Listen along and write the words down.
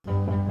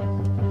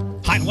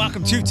Hi, and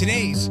welcome to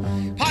today's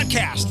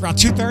podcast around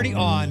 2:30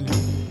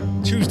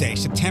 on Tuesday,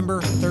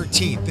 September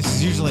 13th. This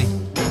is usually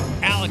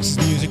Alex's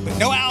music, but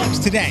no Alex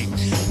today.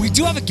 We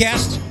do have a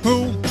guest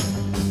who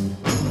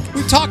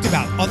we've talked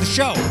about on the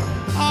show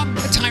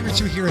a time or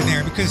two here and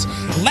there, because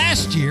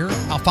last year,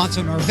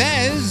 Alfonso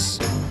Narvaez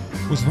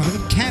was one of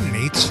the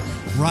candidates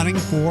running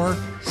for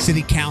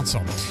city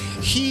council.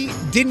 He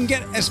didn't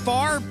get as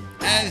far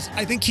as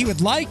I think he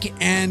would like,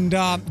 and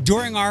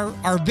during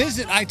our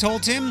visit, I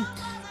told him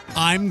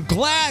I'm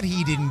glad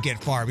he didn't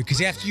get far, because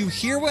after you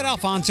hear what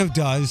Alfonso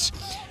does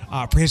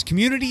for his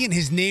community and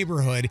his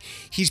neighborhood,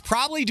 he's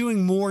probably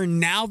doing more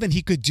now than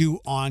he could do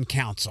on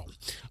council.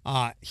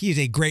 He is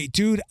a great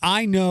dude.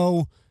 I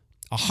know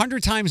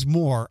 100 times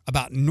more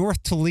about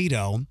North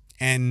Toledo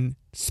and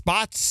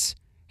spots,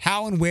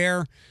 how and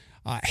where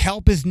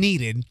help is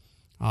needed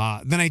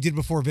than I did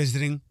before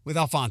visiting with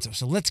Alfonso.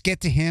 So let's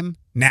get to him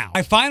now.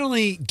 I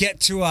finally get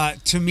to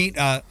meet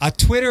a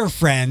Twitter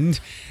friend.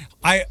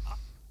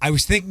 I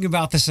was thinking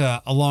about this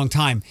a long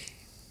time,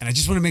 and I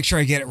just want to make sure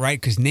I get it right,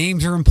 because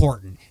names are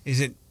important. Is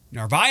it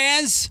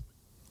Narvaez?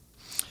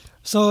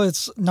 So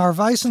it's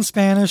Narvaez in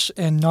Spanish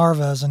and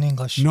Narvaez in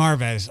English.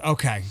 Narvaez.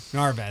 Okay.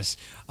 Narvaez.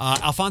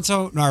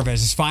 Alfonso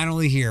Narvaez is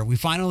finally here. We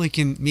finally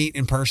can meet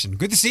in person.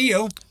 Good to see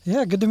you.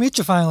 Yeah, good to meet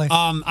you finally.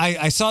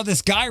 I saw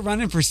this guy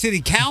running for city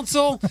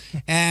council,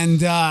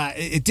 and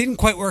it didn't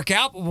quite work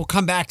out, but we'll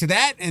come back to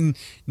that. And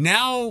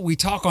now we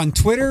talk on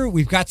Twitter.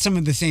 We've got some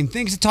of the same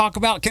things to talk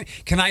about.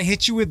 Can I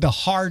hit you with the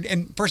hard?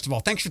 And first of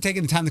all, thanks for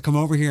taking the time to come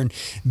over here and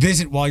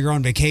visit while you're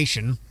on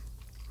vacation.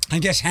 I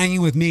guess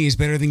hanging with me is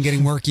better than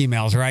getting work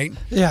emails, right?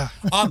 Yeah.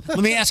 Let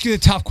me ask you the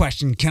tough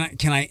question.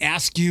 Can I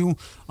ask you?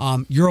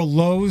 You're a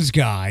Lowe's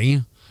guy.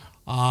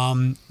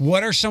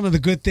 What are some of the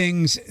good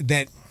things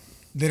that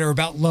are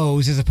about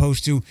Lowe's as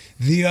opposed to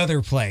the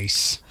other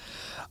place?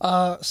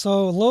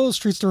 So Lowe's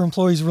treats their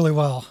employees really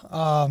well.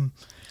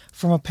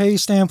 From a pay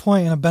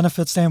standpoint and a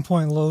benefit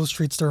standpoint, Lowe's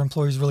treats their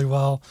employees really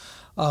well.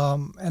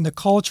 And the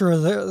culture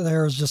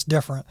there is just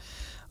different.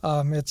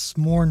 It's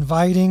more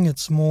inviting.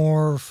 It's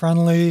more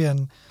friendly,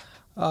 and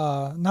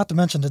not to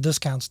mention the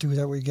discounts too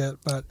that we get.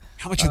 But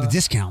how much are the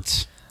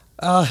discounts?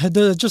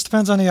 It just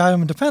depends on the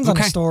item. It depends on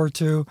the store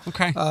too.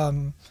 Okay.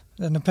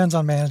 It depends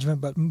on management,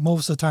 but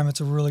most of the time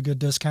it's a really good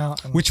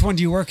discount. And which one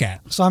do you work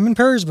at? So I'm in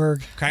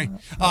Perrysburg. Okay.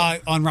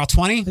 On Route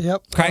 20?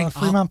 Yep. Okay.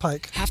 Fremont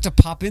Pike. Have to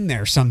pop in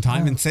there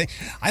sometime and say,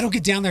 I don't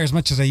get down there as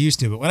much as I used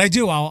to, but when I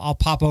do, I'll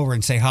pop over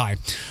and say hi.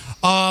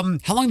 How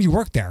long have you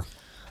worked there?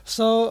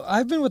 So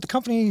I've been with the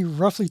company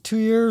roughly 2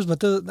 years,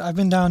 but I've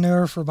been down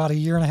there for about a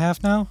year and a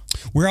half now.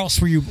 Where else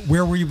were you?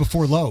 Where were you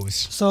before Lowe's?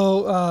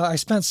 So I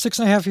spent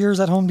 6.5 years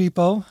at Home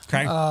Depot.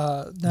 Okay.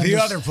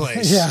 Other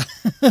place. Yeah.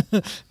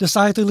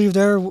 Decided to leave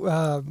there.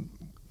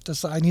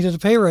 I needed a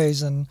pay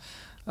raise, and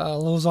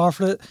Lowe's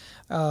offered it.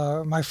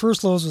 My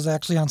first Lowe's was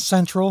actually on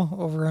Central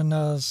over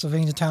in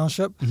Sylvania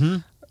Township. Mm-hmm.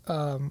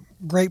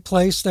 Great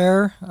place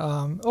there.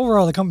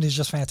 Overall, the company is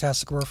just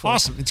fantastic to work for.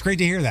 Awesome. It's great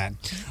to hear that.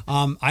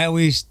 I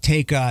always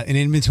take an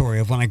inventory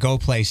of when I go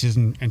places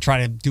and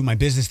try to do my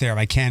business there if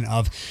I can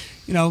of,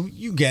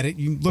 you get it.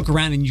 You look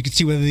around and you can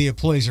see whether the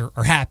employees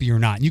are happy or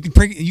not. You can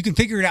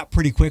figure it out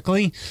pretty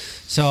quickly.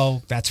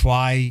 So that's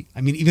why,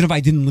 even if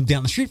I didn't live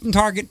down the street from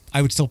Target,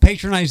 I would still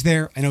patronize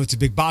there. I know it's a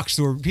big box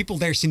store. People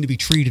there seem to be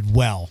treated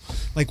well,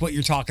 like what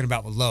you're talking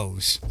about with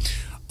Lowe's.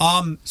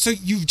 So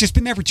you've just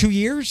been there for 2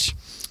 years?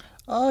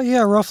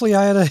 Yeah, roughly.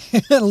 I had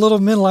a little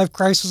midlife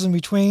crisis in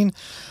between.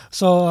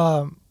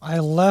 So I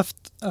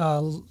left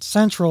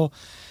Central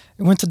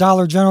and went to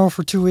Dollar General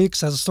for 2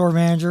 weeks as a store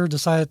manager,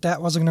 decided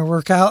that wasn't going to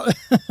work out.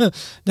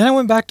 Then I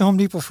went back to Home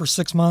Depot for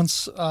 6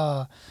 months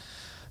to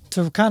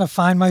kind of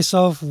find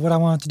myself, what I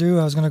wanted to do.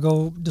 I was going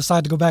to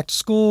decide to go back to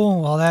school.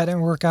 Well, that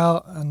didn't work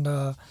out.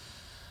 And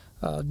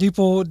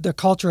Depot, the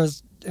culture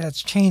has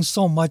changed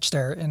so much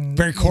there. And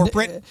very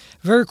corporate?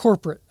 Very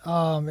corporate.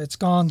 It's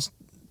gone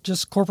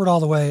just corporate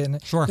all the way,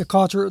 and sure. The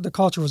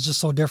culture was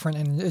just so different,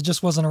 and it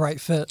just wasn't a right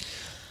fit.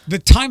 The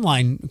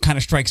timeline kind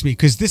of strikes me,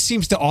 because this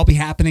seems to all be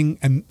happening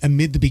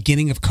amid the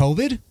beginning of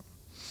COVID.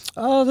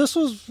 This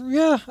was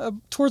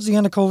towards the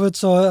end of COVID.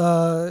 So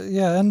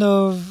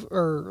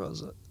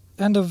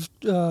end of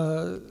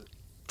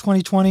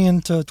 2020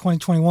 into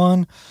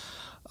 2021.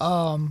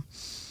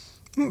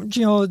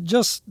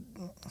 Just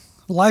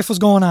life was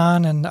going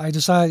on, and I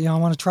decided I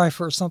want to try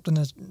for something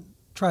to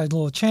try a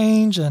little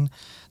change, and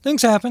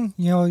things happen.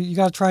 You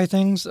got to try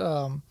things.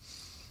 I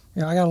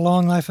got a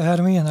long life ahead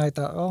of me, and I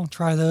thought,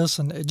 try this,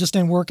 and it just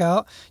didn't work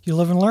out. You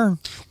live and learn.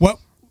 What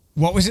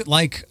was it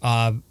like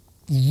going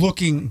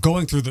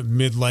through the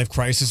midlife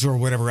crisis or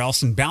whatever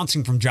else and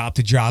bouncing from job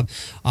to job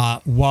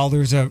while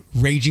there's a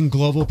raging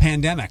global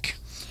pandemic?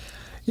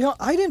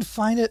 I didn't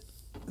find it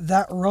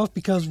that rough,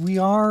 because we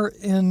are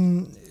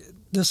in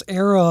this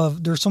era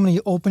of there's so many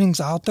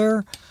openings out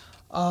there.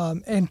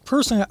 And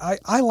personally,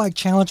 I like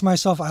challenge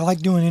myself. I like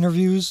doing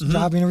interviews,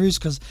 job interviews,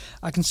 because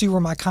I can see where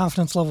my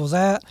confidence level is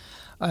at.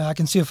 I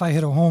can see if I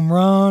hit a home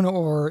run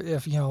or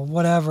if,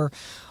 whatever.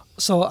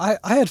 So I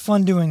had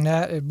fun doing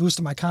that. It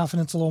boosted my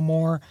confidence a little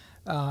more.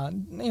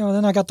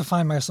 Then I got to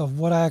find myself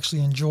what I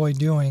actually enjoy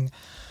doing.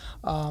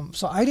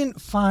 So I didn't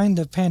find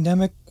the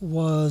pandemic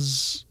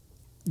was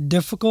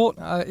difficult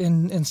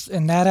in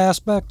that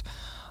aspect.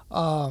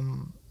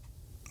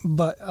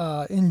 But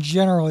in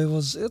general,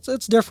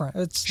 it's different.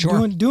 It's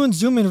Sure. doing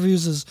Zoom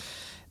interviews is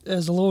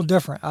a little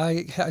different.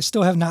 I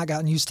still have not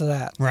gotten used to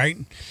that. Right.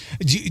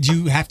 Do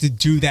you have to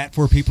do that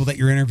for people that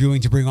you're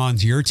interviewing to bring on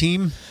to your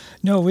team?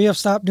 No, we have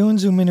stopped doing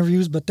Zoom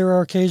interviews, but there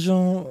are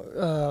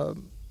occasional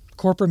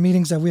corporate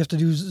meetings that we have to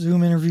do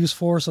Zoom interviews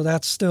for. So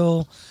that's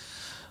still,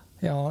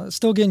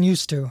 still getting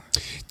used to.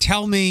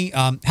 Tell me,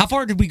 how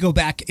far did we go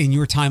back in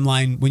your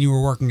timeline when you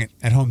were working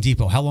at Home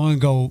Depot? How long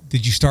ago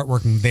did you start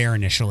working there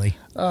initially?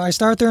 I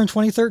started there in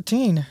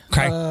 2013.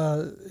 Okay.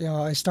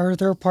 I started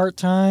there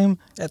part-time.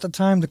 At the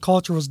time, the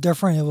culture was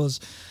different. It was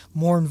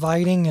more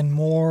inviting and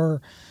more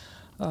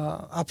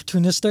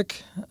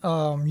opportunistic.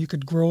 You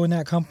could grow in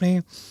that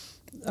company.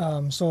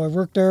 So I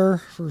worked there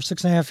for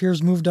 6.5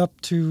 years, moved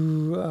up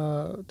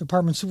to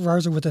department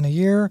supervisor within a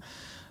year,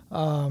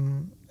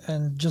 and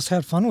just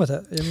had fun with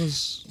it. It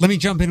was. Let me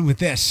jump in with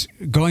this.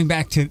 Going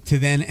back to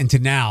then and to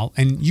now,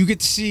 and you get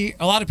to see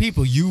a lot of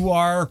people.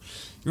 You're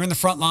in the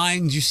front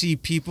lines. You see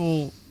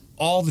people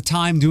all the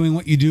time doing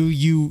what you do.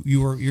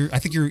 You're I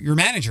think you're a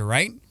manager,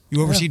 right?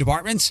 You oversee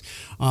departments.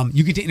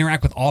 You get to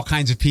interact with all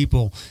kinds of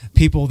people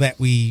that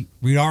we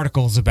read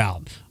articles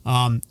about.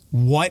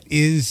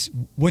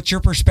 What's your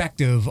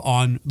perspective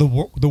on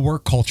the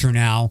work culture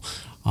now,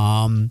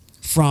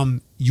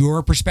 from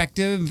your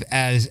perspective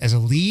as a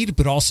lead,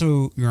 but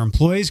also your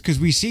employees? Because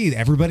we see that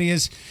everybody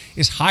is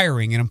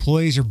hiring and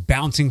employees are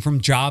bouncing from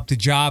job to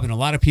job, and a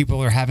lot of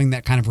people are having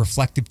that kind of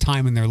reflective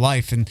time in their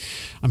life. And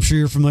I'm sure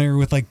you're familiar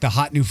with like the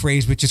hot new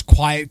phrase, which is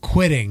quiet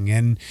quitting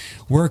and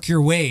work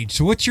your wage.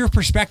 So what's your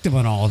perspective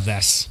on all of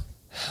this?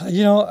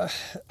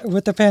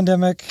 With the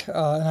pandemic,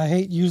 and I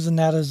hate using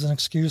that as an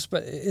excuse,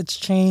 but it's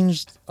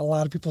changed a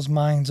lot of people's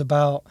minds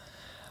about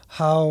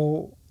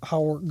how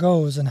work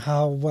goes and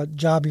what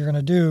job you're going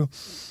to do.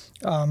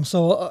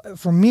 So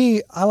for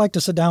me, I like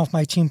to sit down with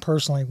my team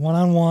personally,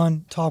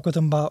 one-on-one, talk with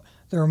them about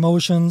their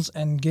emotions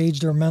and gauge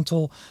their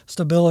mental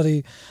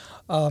stability.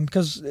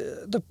 Because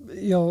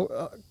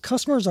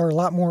customers are a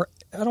lot more,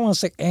 I don't want to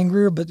say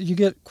angrier, but you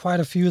get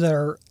quite a few that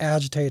are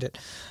agitated.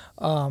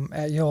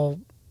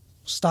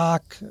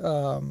 Stock,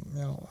 How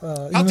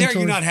dare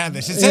you not have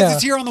this? It says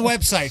it's here on the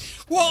website.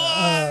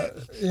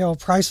 What?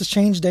 Prices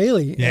change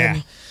daily. Yeah.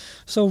 And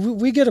so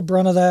we get a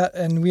brunt of that,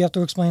 and we have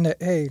to explain that,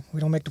 hey, we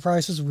don't make the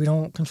prices, we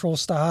don't control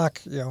stock.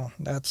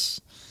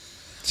 This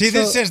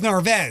says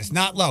Narvez,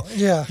 not low.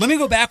 Yeah. Let me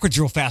go backwards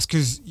real fast,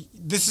 because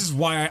this is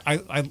why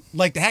I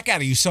like the heck out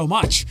of you so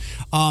much.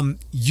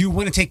 You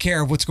want to take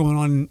care of what's going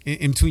on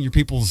in between your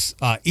people's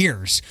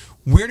ears.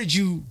 Where did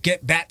you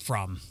get that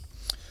from?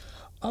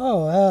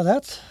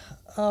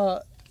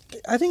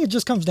 I think it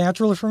just comes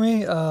naturally for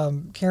me.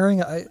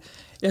 Caring,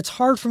 it's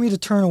hard for me to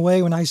turn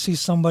away when I see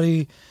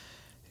somebody,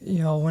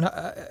 when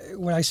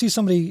I see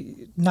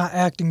somebody not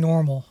acting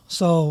normal.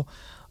 So,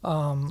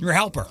 you're a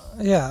helper.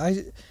 Yeah.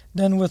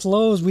 Then with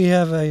Lowe's, we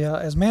have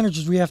as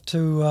managers, we have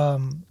to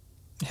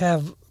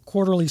have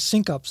quarterly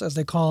sync-ups, as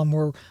they call them,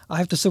 where I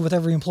have to sit with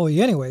every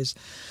employee anyways.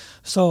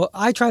 So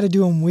I try to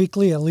do them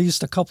weekly, at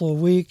least a couple a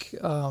week,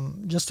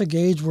 just to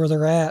gauge where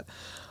they're at.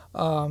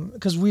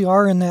 Because we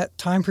are in that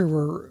time period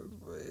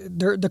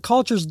where the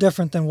culture is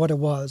different than what it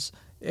was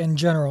in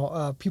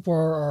general. People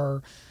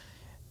are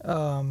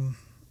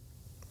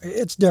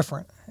it's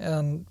different,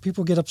 and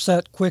people get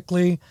upset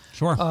quickly.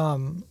 Sure.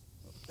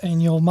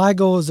 And my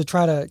goal is to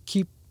try to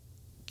keep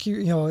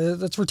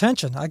it's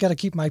retention. I got to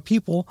keep my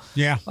people.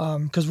 Yeah.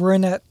 Because we're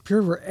in that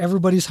period where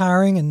everybody's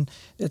hiring and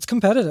it's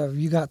competitive.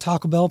 You got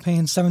Taco Bell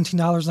paying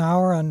 $17 an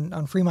hour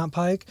on Fremont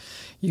Pike.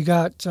 You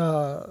got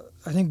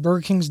I think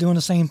Burger King's doing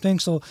the same thing.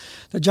 So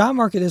the job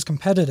market is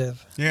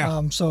competitive.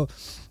 Yeah. So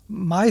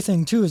my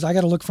thing too is I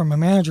got to look from a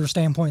manager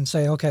standpoint and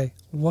say, okay,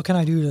 what can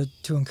I do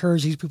to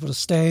encourage these people to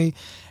stay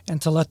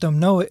and to let them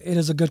know it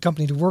is a good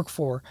company to work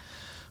for.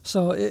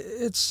 So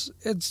it's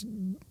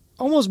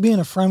almost being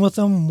a friend with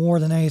them more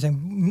than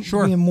anything.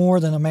 Sure. Being more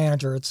than a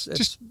manager. It's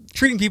just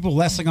treating people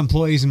less like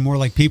employees and more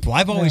like people.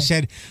 I've always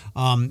said,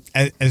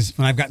 as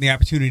when I've gotten the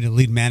opportunity to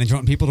lead management, I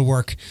want people to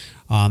work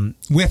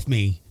with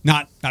me,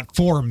 not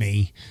for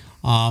me.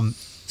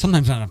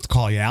 Sometimes I don't have to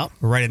call you out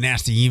or write a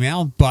nasty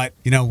email, but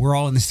we're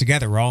all in this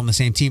together. We're all on the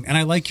same team. And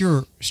I like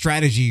your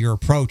strategy, your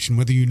approach, and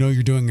whether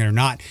you're doing it or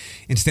not,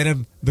 instead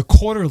of the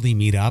quarterly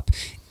meetup,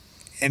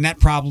 and that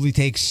probably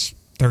takes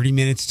 30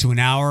 minutes to an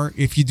hour.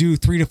 If you do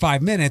 3 to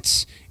 5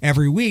 minutes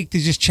every week to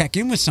just check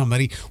in with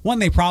somebody, one,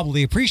 they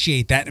probably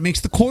appreciate that. It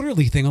makes the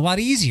quarterly thing a lot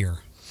easier.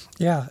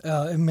 Yeah,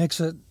 it makes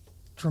it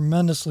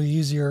tremendously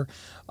easier.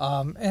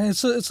 And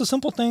it's the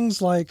simple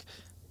things like,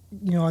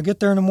 I get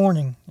there in the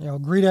morning,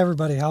 greet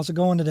everybody. How's it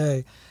going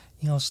today?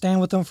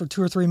 Stand with them for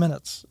 2 or 3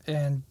 minutes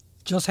and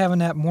just having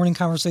that morning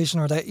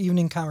conversation or that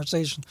evening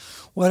conversation,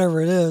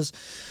 whatever it is,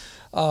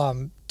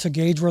 to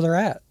gauge where they're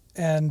at.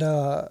 And,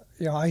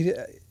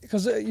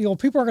 because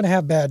people are going to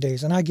have bad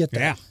days, and I get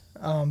that.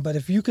 Yeah. But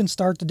if you can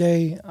start the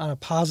day on a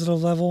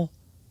positive level,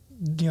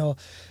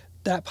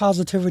 that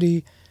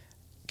positivity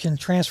can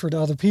transfer to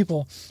other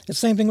people. It's the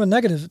same thing with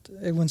negative.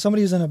 When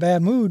somebody's in a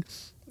bad mood,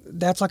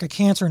 that's like a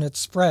cancer and it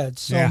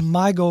spreads. So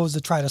my goal is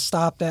to try to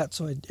stop that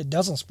so it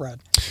doesn't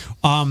spread.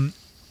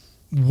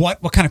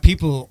 What kind of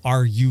people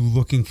are you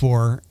looking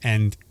for?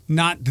 And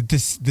not that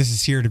this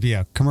is here to be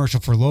a commercial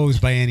for Lowe's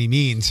by any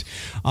means,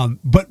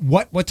 but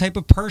what type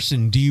of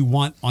person do you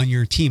want on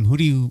your team? Who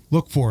do you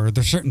look for? Are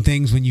there certain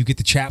things when you get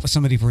to chat with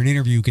somebody for an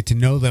interview, get to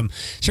know them,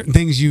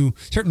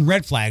 certain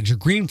red flags or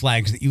green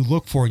flags that you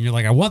look for and you're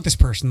like, I want this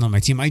person on my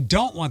team. I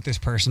don't want this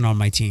person on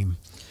my team.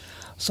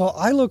 So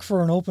I look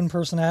for an open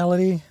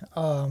personality,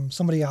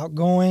 somebody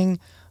outgoing,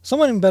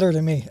 someone better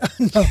than me.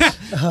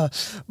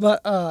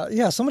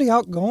 Somebody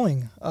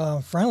outgoing,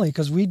 friendly,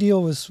 because we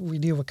deal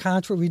with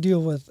contract. We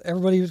deal with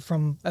everybody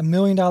from $1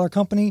 million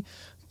company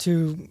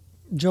to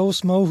Joe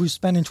Smo who's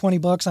spending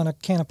 $20 on a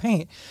can of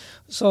paint.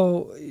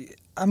 So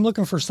I'm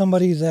looking for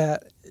somebody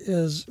that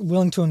is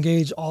willing to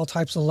engage all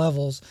types of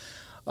levels,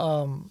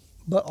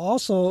 but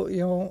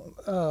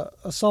also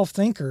a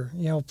self-thinker,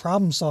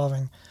 problem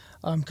solving.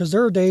 Because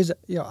there are days that,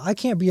 I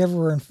can't be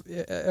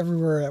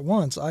everywhere at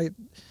once. There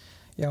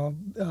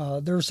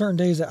are certain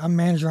days that I'm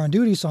manager on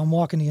duty, so I'm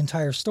walking the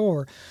entire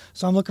store.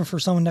 So I'm looking for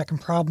someone that can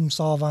problem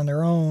solve on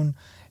their own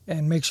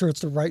and make sure it's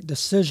the right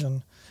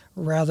decision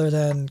rather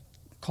than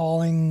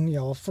calling,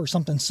 for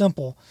something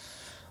simple.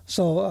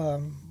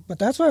 So, but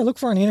that's what I look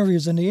for in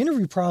interviews. And the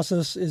interview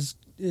process is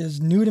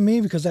new to me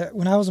because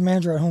when I was a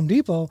manager at Home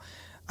Depot,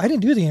 I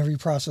didn't do the interview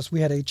process.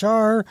 We had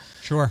HR.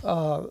 Sure.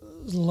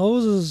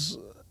 Lowe's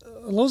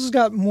has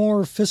got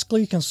more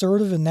fiscally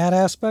conservative in that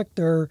aspect.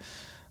 They're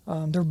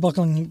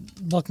buckling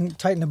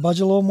tighten the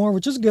budget a little more,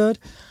 which is good.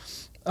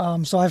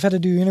 So I've had to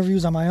do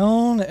interviews on my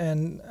own,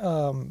 and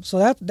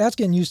so that's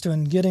getting used to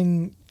and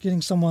getting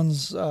in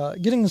someone's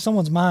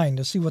mind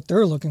to see what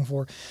they're looking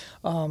for.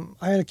 I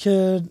had a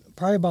kid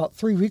probably about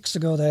 3 weeks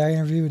ago that I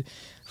interviewed.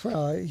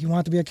 He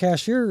wanted to be a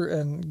cashier,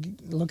 and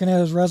looking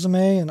at his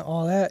resume and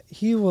all that,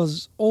 he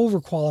was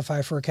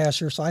overqualified for a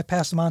cashier, so I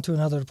passed him on to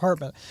another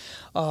department.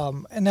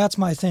 And that's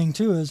my thing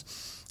too, is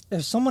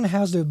if someone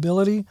has the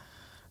ability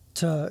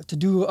to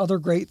do other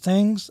great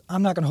things,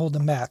 I'm not going to hold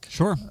them back.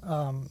 Sure.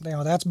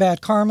 That's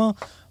bad karma,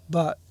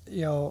 but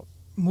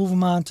move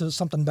them on to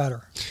something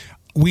better.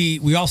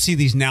 We all see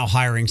these now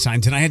hiring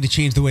signs, and I had to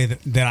change the way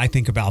that I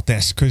think about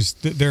this because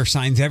there are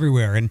signs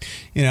everywhere, and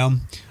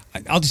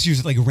I'll just use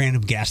it like a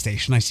random gas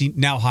station. I see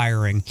now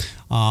hiring.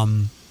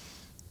 Why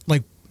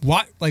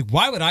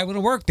would I want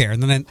to work there?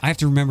 And then I have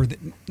to remember that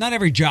not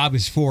every job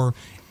is for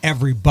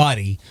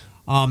everybody.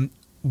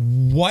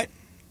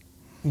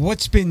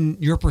 What's been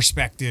your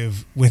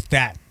perspective with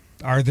that?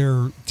 Are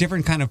there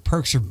different kind of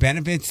perks or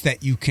benefits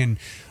that you can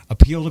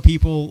appeal to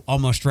people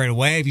almost right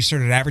away? Have you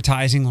started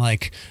advertising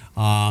like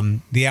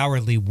the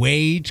hourly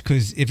wage?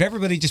 Because if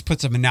everybody just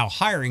puts up a now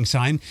hiring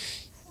sign,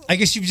 I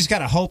guess you've just got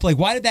to hope. Like,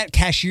 why did that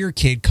cashier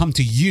kid come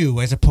to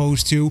you as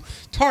opposed to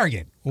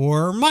Target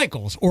or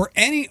Michael's or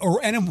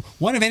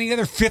one of any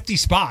other 50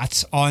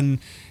 spots on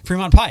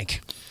Fremont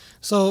Pike?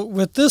 So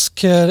with this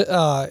kid,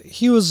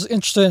 he was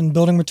interested in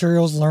building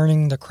materials,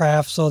 learning the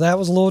craft, so that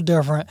was a little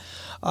different.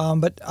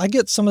 But I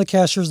get some of the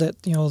cashiers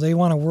that, they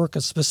want to work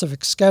a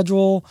specific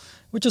schedule,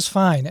 which is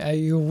fine.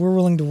 We're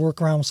willing to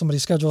work around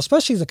somebody's schedule,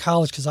 especially the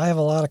college kids. I have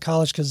a lot of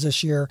college kids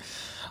this year.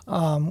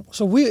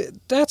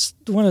 That's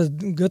one of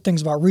the good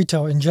things about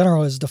retail in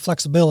general is the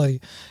flexibility.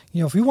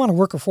 If we want to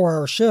work a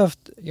 4-hour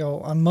shift,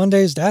 on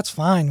Mondays, that's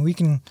fine. We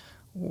can,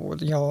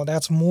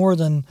 that's more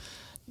than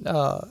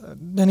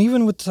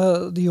even with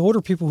the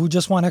older people who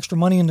just want extra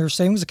money in their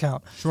savings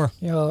account. Sure.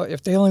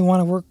 If they only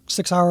want to work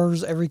 6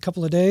 hours every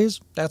couple of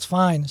days, that's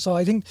fine. So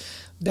I think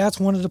that's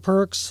one of the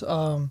perks.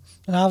 And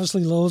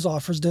obviously Lowe's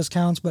offers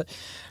discounts, but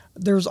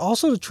there's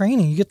also the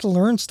training. You get to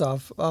learn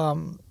stuff.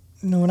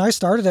 When I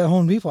started at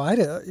Home Depot,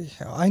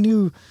 I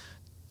knew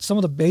some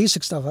of the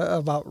basic stuff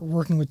about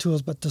working with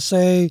tools, but to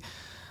say,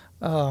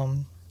 how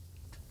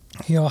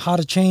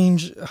to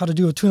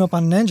do a tune-up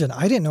on an engine,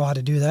 I didn't know how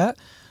to do that.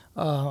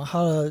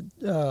 How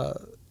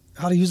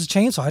to use a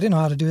chainsaw, I didn't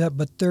know how to do that.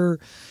 But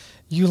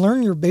you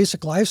learn your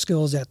basic life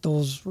skills at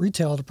those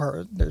retail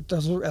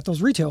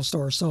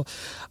stores. So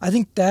I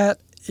think that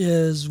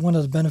is one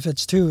of the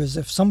benefits too. Is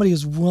if somebody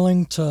is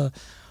willing to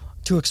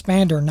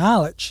expand their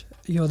knowledge.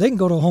 They can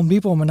go to Home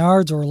Depot,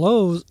 Menards, or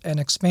Lowe's and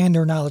expand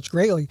their knowledge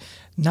greatly,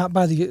 not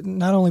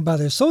only by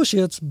the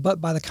associates,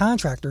 but by the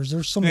contractors.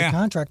 There's so many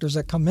contractors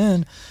that come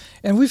in,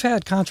 and we've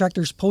had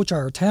contractors poach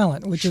our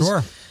talent, which is,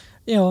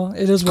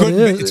 it is what it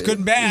is. It's good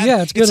and bad.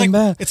 Yeah, it's good and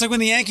bad. It's like when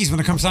the Yankees,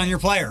 when it comes on your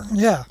player.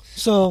 Yeah.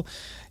 So,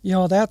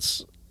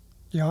 that's,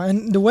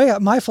 and the way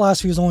my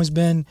philosophy has always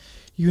been,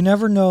 you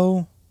never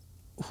know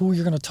who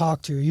you're going to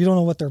talk to. You don't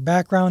know what their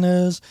background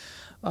is.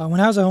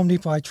 When I was at Home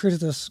Depot, I treated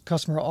this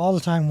customer all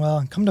the time well.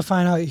 And come to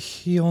find out,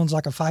 he owns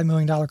like a $5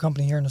 million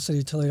company here in the city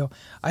of Toledo.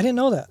 I didn't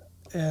know that.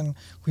 And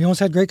we always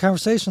had great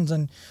conversations.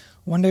 And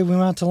one day we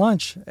went out to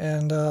lunch,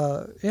 and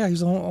he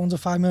owns a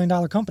 $5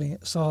 million company.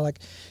 So like,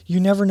 you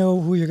never know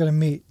who you're going to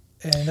meet,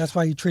 and that's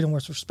why you treat them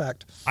with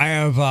respect. I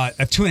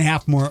have three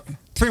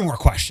more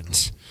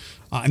questions.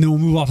 And then we'll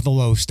move off of the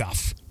low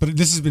stuff. But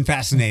this has been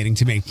fascinating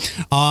to me.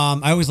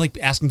 I always like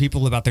asking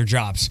people about their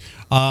jobs.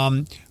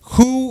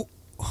 Who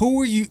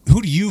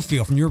do you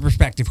feel, from your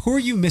perspective, who are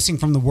you missing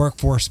from the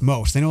workforce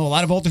most? I know a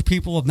lot of older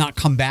people have not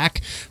come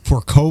back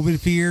for COVID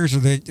fears, or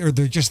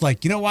they're just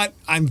like, you know what,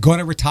 I'm going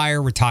to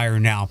retire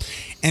now.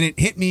 And it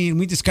hit me, and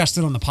we discussed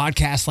it on the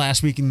podcast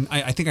last week, and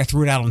I think I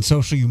threw it out on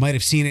social. You might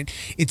have seen it.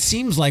 It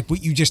seems like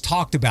what you just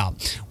talked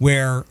about,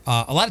 where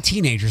a lot of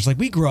teenagers, like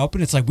we grew up,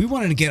 and it's like we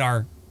wanted to get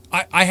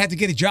I had to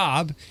get a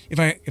job if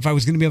I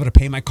was going to be able to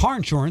pay my car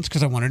insurance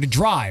because I wanted to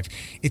drive.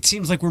 It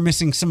seems like we're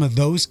missing some of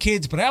those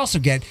kids, but I also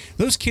get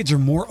those kids are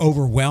more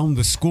overwhelmed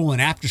with school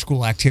and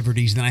after-school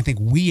activities than I think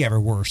we ever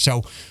were.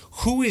 So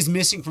who is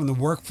missing from the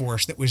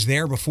workforce that was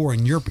there before,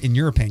 in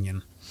your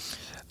opinion?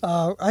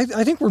 I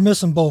think we're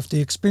missing both the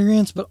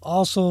experience, but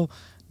also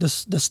the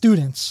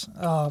students.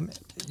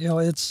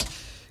 It's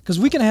because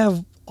we can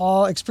have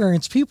all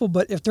experienced people,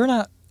 but if they're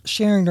not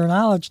sharing their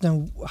knowledge,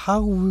 then how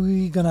are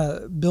we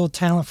gonna build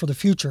talent for the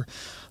future?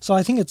 So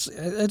I think it's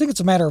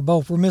a matter of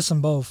both. We're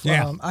missing both.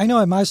 Yeah. I know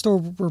at my store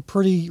we're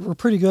pretty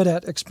good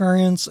at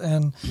experience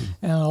and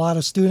a lot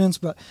of students,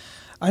 but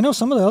I know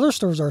some of the other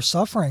stores are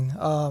suffering.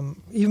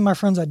 Even my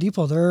friends at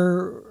Depot,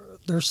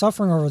 they're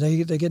suffering over.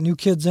 They get new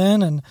kids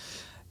in, and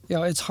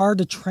it's hard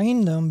to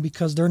train them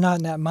because they're not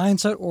in that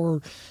mindset,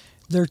 or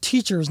their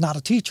teacher is not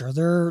a teacher.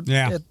 They're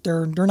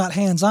not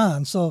hands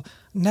on. So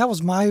that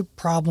was my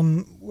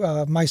problem.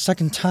 My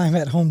second time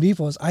at Home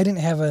Depot is I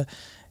didn't have a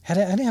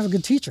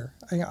good teacher.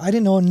 I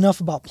didn't know enough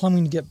about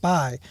plumbing to get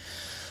by.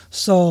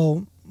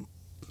 So,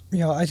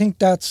 I think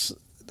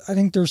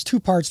there's two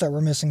parts that we're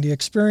missing: the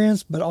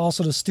experience, but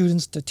also the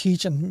students to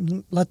teach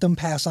and let them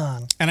pass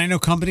on. And I know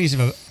companies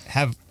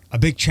have a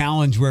big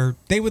challenge where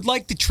they would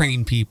like to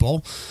train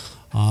people.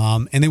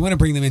 And they want to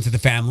bring them into the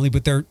family,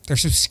 but they're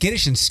so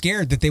skittish and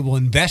scared that they will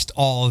invest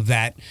all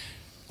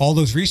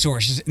those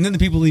resources, and then the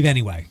people leave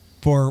anyway,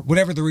 for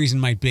whatever the reason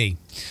might be.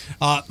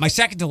 My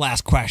second to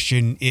last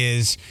question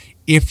is,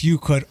 if you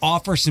could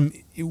offer some,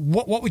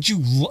 what would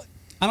you?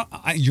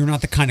 You're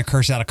not the kind of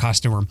curse out a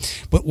customer,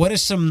 but what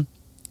is some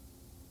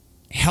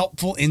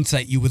helpful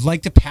insight you would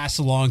like to pass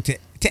along to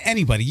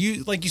anybody?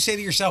 You, like you say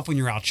to yourself when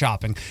you're out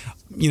shopping,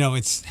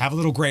 it's have a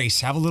little grace,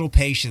 have a little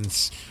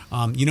patience.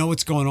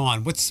 What's going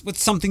on. What's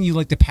something you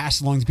like to pass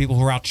along to people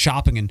who are out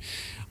shopping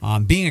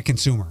and being a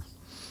consumer?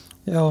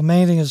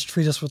 Main thing is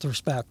treat us with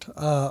respect.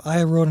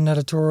 I wrote an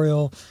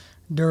editorial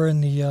during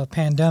the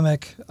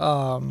pandemic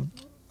a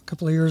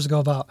couple of years ago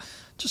about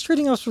just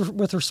treating us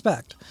with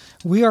respect.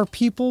 We are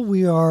people.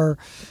 We are.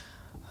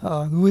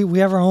 We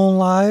have our own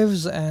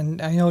lives,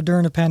 and I know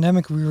during the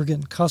pandemic we were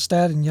getting cussed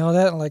at and yelled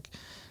at,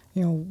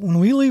 and when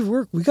we leave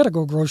work, we got to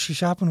go grocery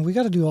shopping, we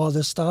got to do all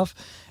this stuff,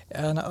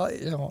 and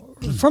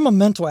from a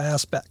mental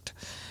aspect,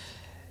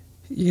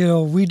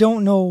 we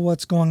don't know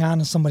what's going on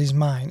in somebody's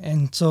mind,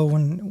 and so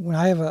when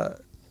I have a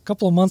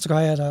couple of months ago,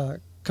 I had a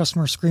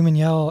customer scream and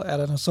yell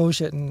at an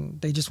associate, and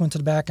they just went to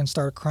the back and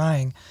started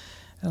crying,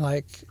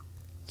 and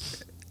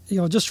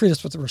just treat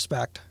us with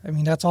respect. I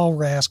mean, that's all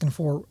we're asking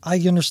for. I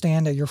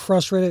understand that you're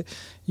frustrated.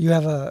 You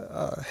have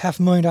a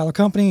 $500,000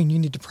 company and you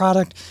need the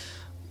product,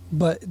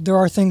 but there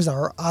are things that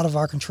are out of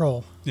our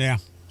control. Yeah.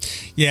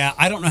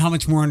 I don't know how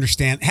much more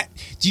understand.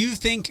 Do you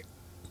think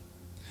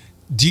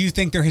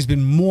there has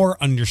been more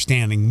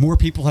understanding? More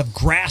people have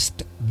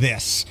grasped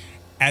this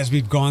as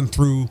we've gone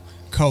through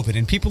COVID,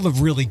 and people have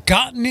really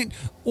gotten it,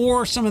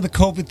 or some of the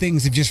COVID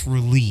things have just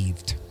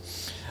relieved?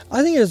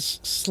 I think it's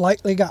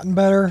slightly gotten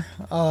better.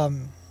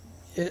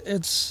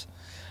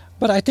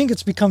 But I think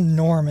it's become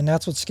norm, and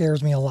that's what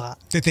scares me a lot.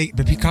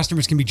 But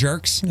customers can be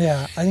jerks?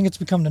 Yeah, I think it's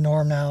become the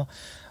norm now.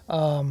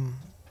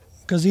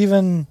 Because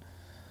even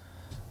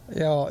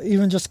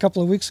just a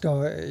couple of weeks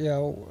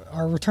ago,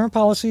 our return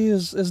policy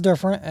is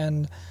different,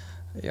 and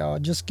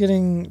just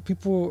getting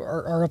people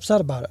are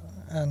upset about it.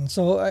 And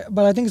so,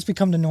 but I think it's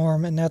become the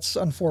norm, and that's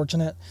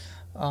unfortunate.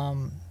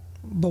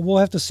 But we'll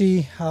have to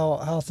see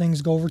how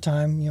things go over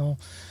time.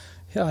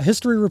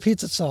 History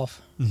repeats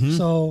itself. Mm-hmm.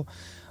 So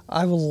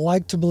I would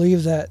like to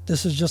believe that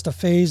this is just a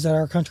phase that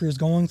our country is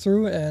going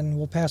through, and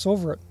we'll pass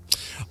over it.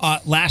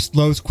 Last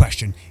Lowe's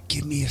question.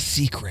 Give me a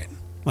secret.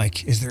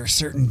 Is there a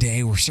certain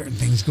day where certain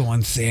things go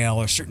on sale,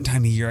 or a certain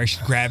time of year I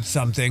should grab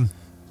something?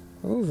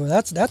 Ooh,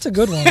 that's a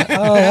good one.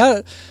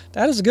 That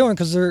is a good one,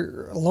 because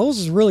Lowe's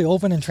is really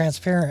open and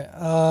transparent.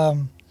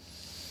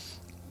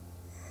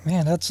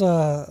 That's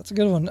a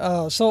good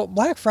one. So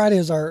Black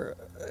Fridays are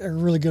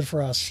really good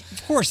for us.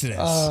 Of course it is.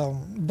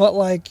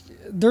 But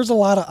there's a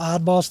lot of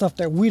oddball stuff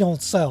that we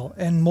don't sell,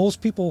 and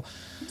most people,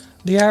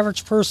 the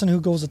average person who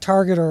goes to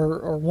Target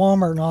or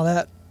Walmart and all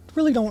that,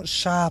 really don't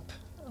shop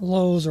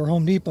Lowe's or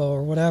Home Depot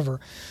or whatever.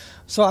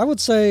 So I would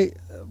say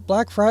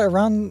Black Friday,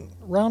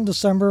 around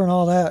December and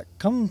all that,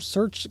 come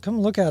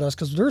look at us,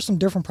 because there's some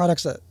different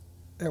products that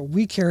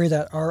we carry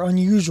that are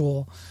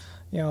unusual,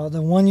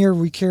 The one year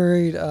we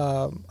carried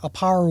a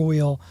Power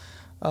Wheel,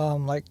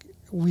 like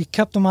we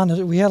kept them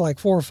on. We had like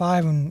 4 or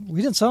 5, and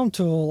we didn't sell them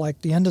till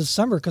like the end of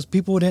December because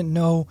people didn't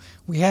know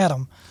we had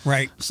them.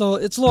 Right. So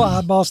it's a little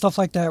oddball stuff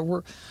like that.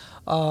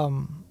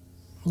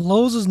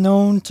 Lowe's is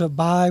known to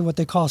buy what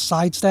they call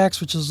side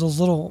stacks, which is those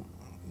little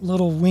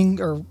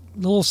wing or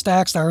little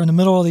stacks that are in the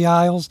middle of the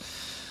aisles.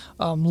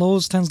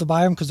 Lowe's tends to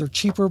buy them because they're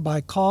cheaper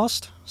by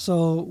cost.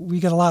 So we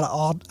get a lot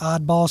of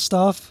oddball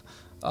stuff.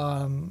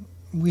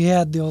 We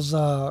had those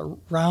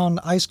round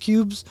ice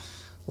cubes.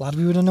 A lot of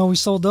people didn't know we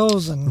sold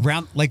those. And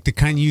round, like the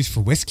kind used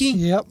for whiskey?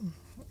 Yep.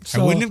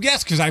 So, I wouldn't have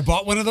guessed because I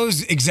bought one of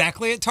those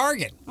exactly at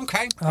Target.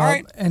 Okay, all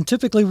right. And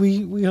typically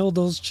we hold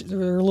those.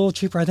 They're a little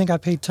cheaper. I think I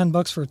paid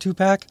 $10 for a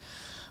 2-pack.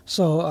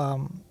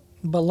 So,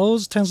 but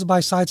Lowe's tends to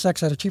buy side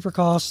stacks at a cheaper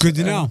cost. Good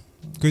to know.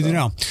 Good to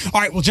know. All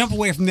right, we'll jump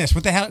away from this.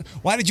 What the hell?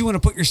 Why did you want to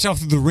put yourself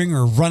through the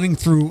ringer running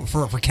through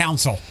for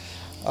council?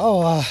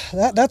 Oh,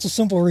 that's a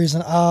simple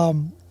reason.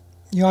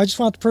 I just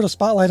wanted to put a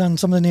spotlight on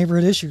some of the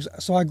neighborhood issues.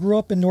 So I grew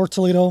up in North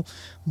Toledo,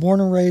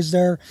 born and raised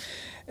there,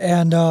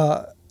 and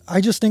I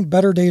just think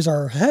better days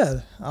are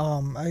ahead.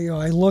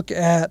 I look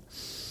at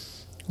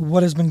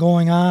what has been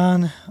going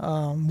on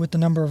with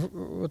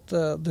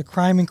the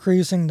crime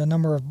increasing, the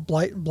number of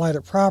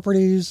blighted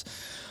properties.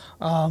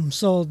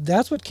 So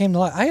that's what came to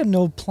light. I had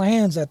no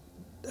plans at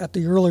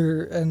the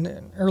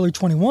early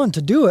 21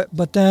 to do it,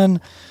 but then,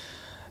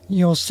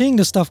 seeing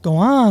this stuff go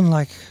on,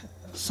 like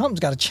something's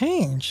got to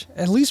change.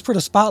 At least put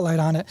a spotlight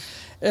on it.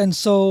 And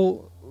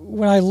so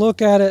when I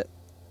look at it,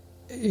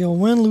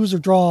 win, lose, or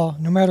draw,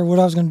 no matter what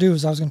I was going to do,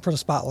 is I was going to put a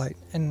spotlight,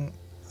 and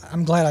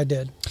I'm glad I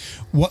did.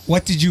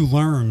 What did you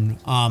learn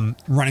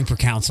running for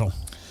council?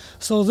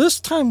 So this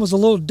time was a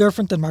little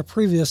different than my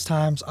previous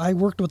times. I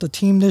worked with a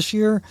team last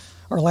year.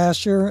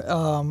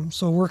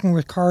 So working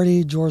with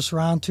Cardi, George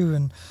Sarantu,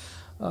 and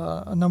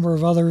a number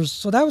of others.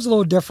 So that was a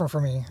little different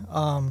for me.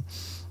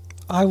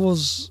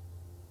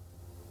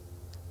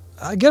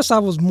 I guess I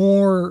was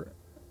more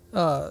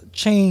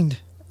chained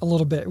a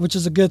little bit, which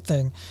is a good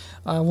thing.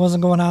 I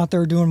wasn't going out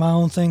there doing my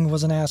own thing. I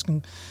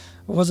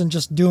wasn't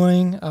just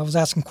doing. I was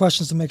asking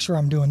questions to make sure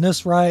I'm doing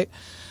this right.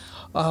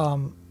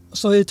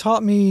 So it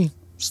taught me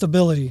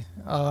stability.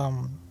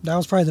 That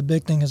was probably the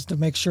big thing, is to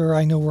make sure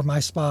I know where my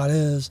spot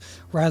is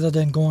rather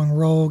than going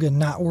rogue and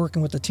not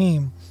working with the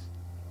team.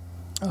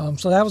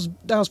 So that was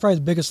probably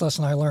the biggest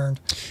lesson I learned.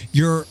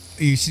 You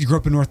said you grew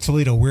up in North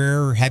Toledo.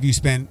 Where have you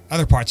spent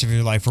other parts of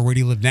your life, or where do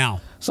you live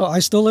now? So I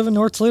still live in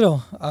North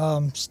Toledo.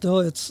 Still,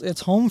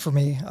 it's home for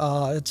me.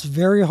 It's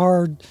very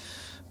hard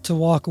to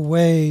walk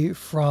away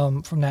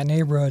from that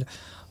neighborhood.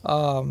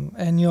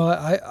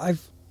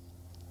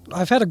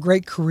 I've had a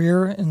great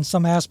career in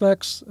some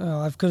aspects.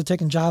 I could have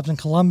taken jobs in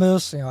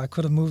Columbus. I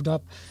could have moved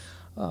up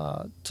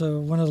to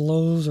one of the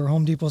Lowe's or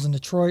Home Depots in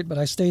Detroit, but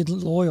I stayed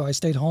loyal. I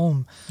stayed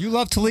home. You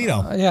love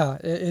Toledo. Yeah,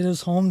 it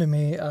is home to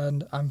me.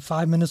 And I'm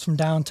 5 minutes from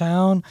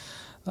downtown.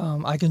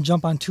 I can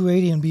jump on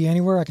 280 and be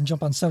anywhere. I can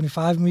jump on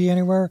 75 and be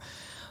anywhere.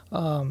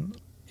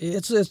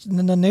 It's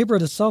the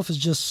neighborhood itself is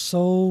just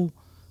so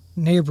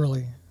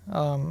neighborly.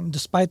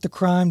 Despite the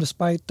crime,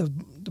 despite the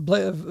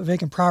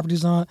vacant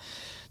properties on it,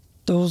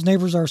 those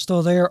neighbors are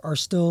still there, are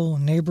still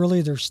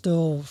neighborly. They're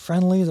still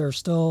friendly.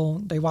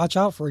 They watch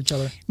out for each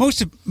other.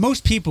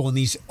 Most people in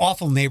these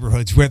awful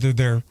neighborhoods, whether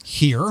they're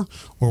here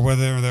or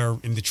whether they're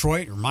in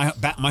Detroit or my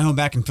home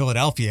back in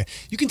Philadelphia,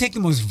 you can take the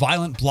most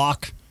violent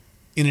block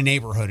in a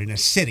neighborhood, in a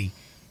city,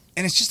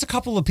 and it's just a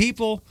couple of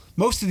people.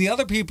 Most of the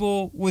other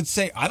people would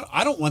say,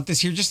 I don't want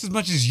this here just as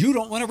much as you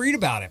don't want to read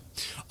about it.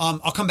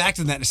 I'll come back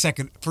to that in a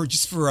second. For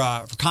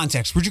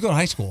context, where'd you go to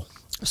high school?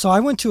 So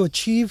I went to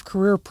Achieve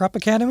Career Prep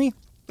Academy.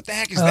 What the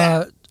heck is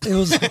that? It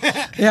was,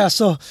 yeah.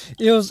 So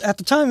it was at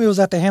the time. It was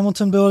at the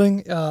Hamilton Building.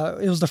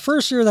 It was the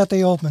first year that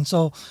they opened.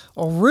 So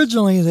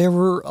originally they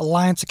were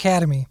Alliance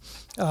Academy.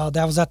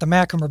 That was at the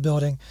Macomber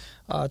Building,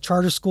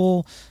 charter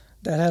school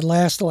that had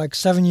lasted like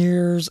 7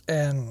 years,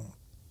 and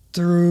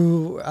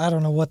through, I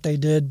don't know what they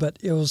did, but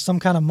it was some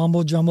kind of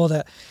mumbo jumbo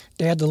that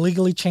they had to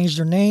legally change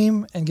their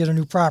name and get a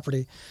new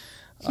property.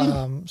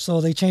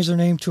 So they changed their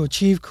name to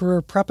Achieve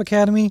Career Prep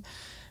Academy.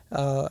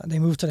 They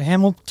moved to the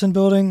Hamilton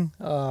Building.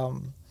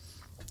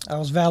 I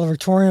was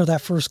valedictorian of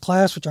that first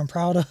class, which I'm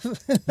proud of.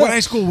 What high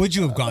school would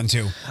you have gone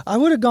to? I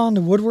would have gone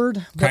to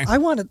Woodward, but I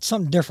wanted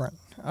something different.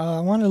 I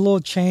wanted a little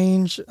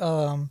change.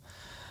 I've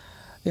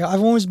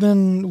always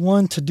been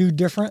one to do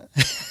different.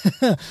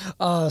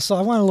 So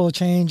I wanted a little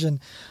change, and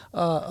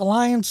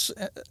Alliance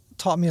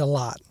taught me a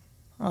lot.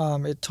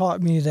 It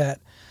taught me that,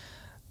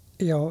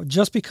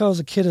 just because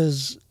a kid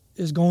is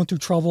going through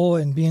trouble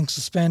and being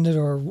suspended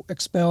or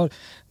expelled,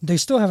 they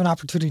still have an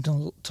opportunity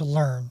to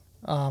learn.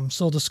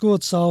 So the school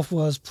itself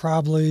was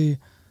probably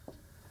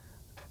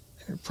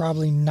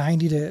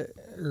 90 to,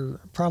 or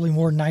probably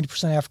more than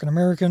 90% African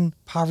American.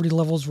 Poverty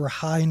levels were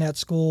high in that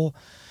school.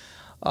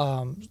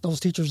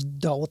 Those teachers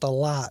dealt with a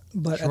lot,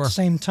 but at the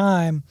same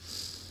time,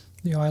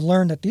 I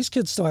learned that these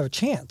kids still have a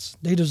chance.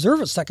 They deserve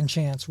a second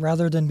chance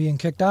rather than being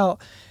kicked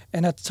out.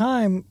 And at the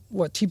time,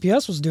 what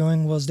TPS was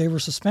doing was they were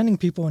suspending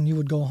people and you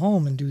would go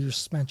home and do your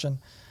suspension.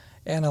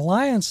 And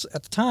Alliance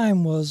at the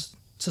time was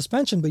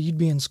suspension, but you'd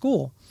be in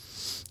school.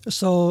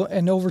 So,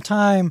 and over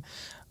time,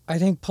 I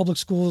think public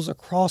schools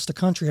across the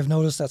country have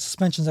noticed that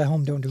suspensions at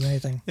home don't do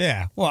anything.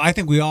 Yeah. Well, I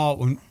think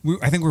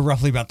I think we're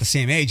roughly about the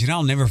same age, and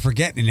I'll never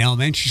forget in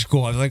elementary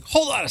school, I was like,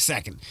 hold on a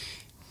second.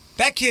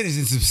 That kid is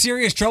in some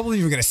serious trouble and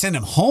you're going to send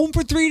him home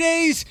for 3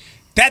 days?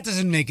 That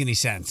doesn't make any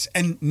sense.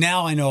 And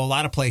now I know a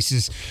lot of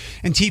places,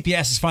 and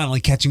TPS is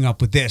finally catching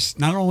up with this.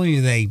 Not only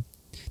are they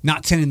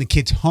not sending the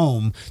kids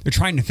home, they're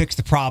trying to fix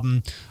the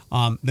problem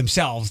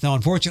themselves. Now,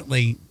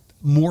 unfortunately,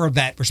 more of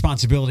that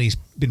responsibility has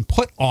been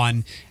put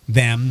on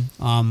them.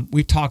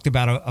 We've talked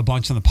about a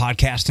bunch on the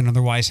podcast and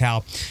otherwise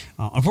how,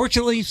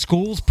 unfortunately,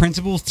 schools,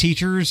 principals,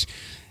 teachers,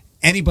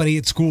 anybody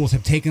at schools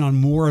have taken on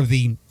more of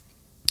the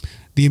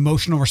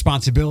emotional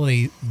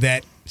responsibility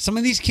that some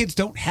of these kids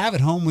don't have at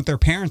home with their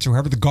parents or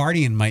whoever the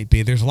guardian might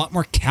be. There's a lot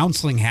more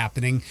counseling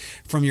happening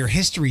from your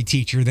history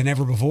teacher than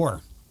ever before.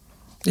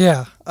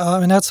 Yeah,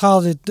 and that's how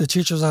the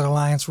teachers at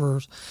Alliance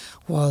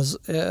was.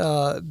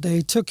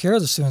 They took care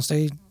of the students.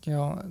 They,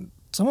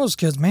 some of those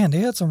kids, man,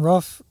 they had some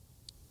rough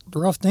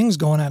things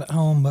going on at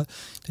home, but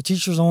the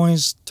teachers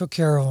always took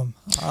care of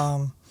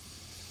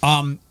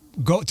them.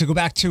 Go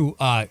back to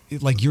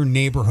like your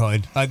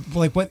neighborhood,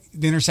 like what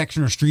the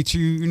intersection or streets are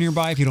you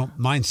nearby, if you don't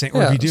mind saying,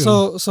 or if you do.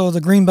 So the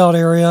Greenbelt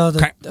area.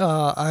 Okay.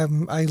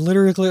 I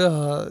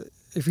literally,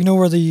 if you know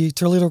where the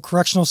Toledo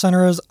Correctional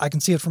Center is, I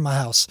can see it from my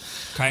house.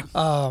 Okay.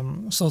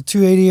 So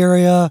 280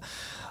 area.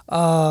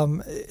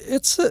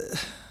 It's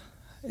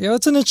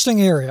it's an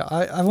interesting area.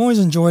 I've always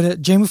enjoyed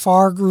it. Jamie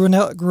Farr grew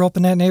up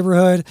in that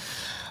neighborhood.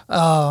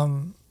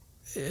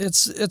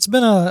 It's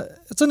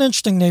an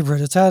interesting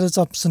neighborhood. It's had its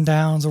ups and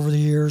downs over the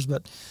years,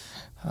 but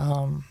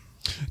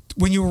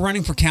when you were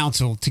running for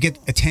council to get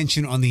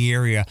attention on the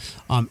area,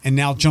 and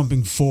now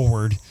jumping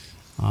forward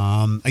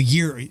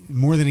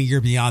more than a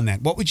year beyond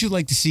that, what would you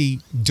like to see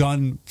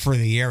done for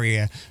the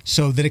area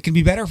so that it can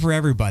be better for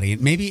everybody,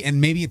 and maybe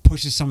it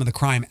pushes some of the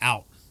crime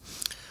out?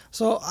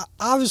 So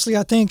obviously,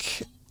 I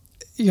think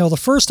the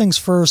first things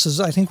first is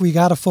I think we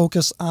got to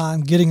focus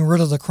on getting rid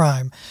of the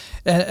crime,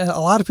 and a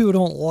lot of people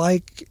don't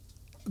like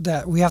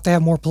that we have to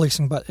have more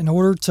policing, but in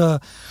order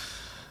to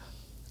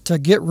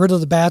get rid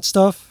of the bad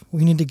stuff,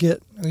 we need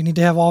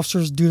to have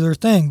officers do their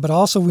thing, but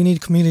also we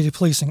need community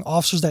policing,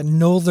 officers that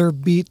know their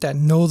beat, that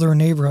know their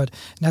neighborhood.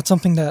 And that's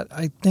something that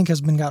I think has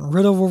been gotten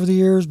rid of over the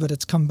years, but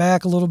it's come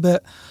back a little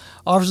bit.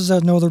 Officers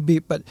that know their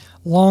beat, but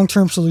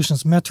long-term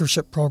solutions,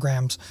 mentorship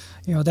programs,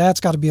 that's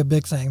got to be a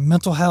big thing.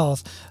 Mental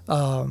health,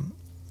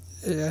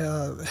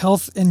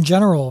 health in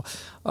general,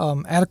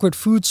 adequate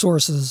food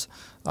sources,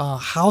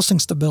 housing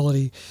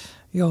stability.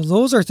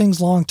 Those are things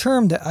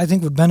long-term that I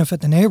think would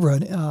benefit the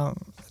neighborhood.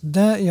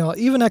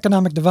 Even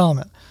economic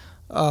development.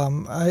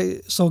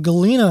 So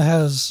Galena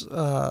is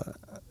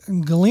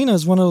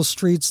one of those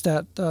streets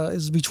that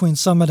is between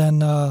Summit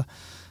and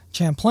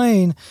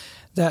Champlain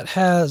that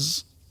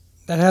has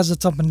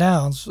its up and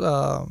downs.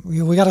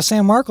 We got a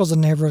San Marcos in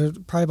the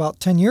neighborhood probably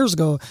about 10 years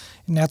ago,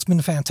 and that's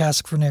been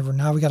fantastic for the neighborhood.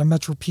 Now we got a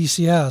Metro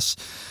PCS.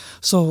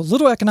 So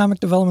little economic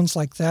developments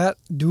like that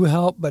do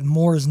help, but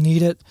more is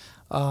needed.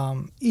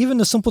 Even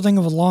the simple thing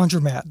of a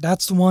laundromat,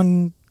 that's the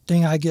one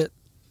thing I get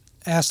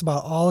asked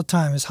about all the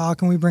time is how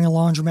can we bring a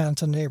laundromat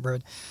into the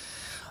neighborhood?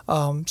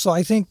 So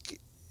I think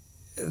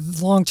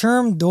long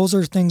term, those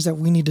are things that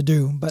we need to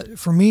do. But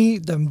for me,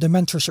 the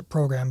mentorship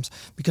programs,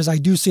 because I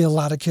do see a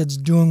lot of kids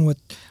doing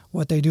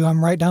what they do.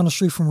 I'm right down the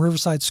street from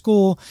Riverside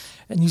School,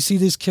 and you see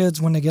these kids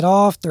when they get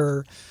off,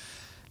 they're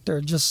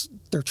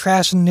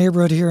trashing the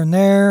neighborhood here and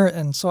there.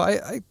 And so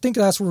I think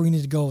that's where we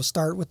need to go,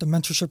 start with the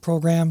mentorship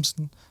programs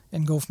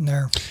and go from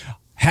there.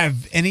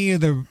 Have any of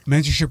the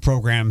mentorship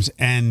programs,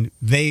 and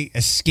they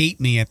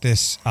escape me at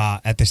this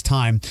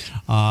time,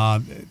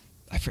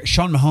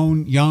 Sean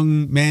Mahone,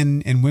 Young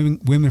Men and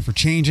Women for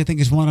Change, I think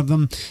is one of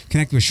them.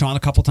 Connected with Sean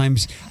a couple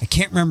times. I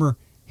can't remember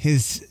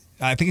his,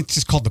 I think it's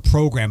just called the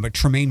program, but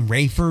Tremaine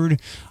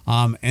Rayford.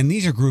 And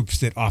these are groups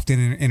that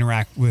often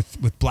interact with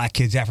black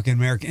kids, African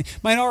American,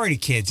 minority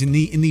kids in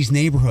these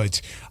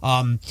neighborhoods.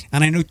 And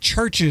I know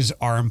churches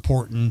are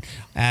important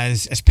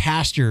as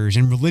pastors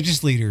and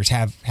religious leaders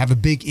have a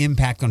big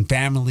impact on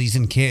families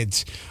and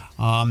kids.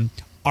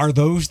 Are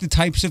those the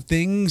types of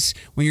things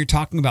when you're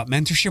talking about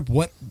mentorship?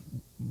 What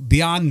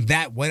beyond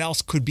that, what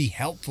else could be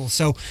helpful?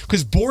 So,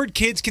 because bored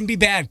kids can be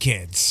bad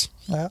kids.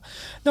 Yeah.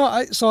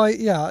 No,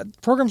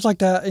 programs like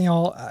that,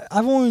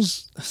 I've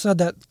always said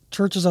that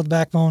churches are the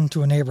backbone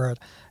to a neighborhood.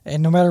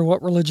 And no matter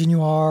what religion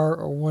you are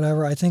or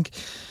whatever, I think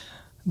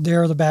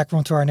they're the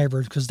backbone to our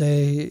neighborhood because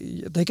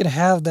they can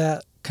have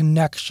that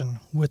connection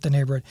with the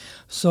neighborhood.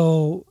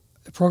 So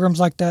programs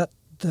like that,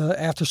 the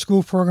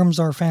after-school programs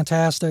are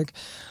fantastic.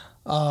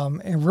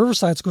 And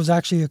Riverside School is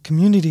actually a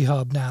community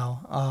hub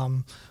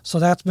now. So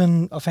that's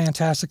been a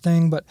fantastic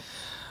thing. But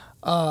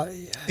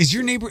Is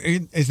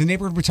the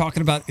neighborhood we're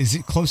talking about, is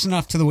it close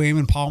enough to the William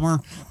and Palmer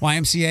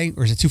YMCA,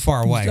 or is it too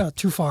far away?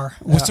 Too far.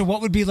 So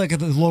what would be like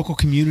the local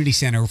community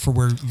center for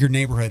where your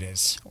neighborhood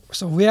is?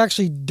 So we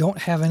actually don't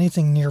have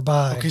anything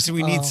nearby. Okay, so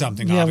we need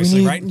something,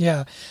 obviously, right?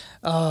 Yeah.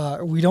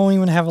 We don't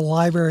even have a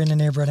library in the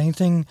neighborhood.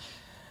 Anything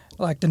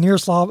like the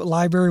nearest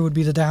library would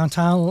be the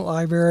downtown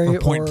library. Or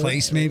Point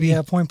Place, maybe?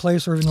 Yeah, Point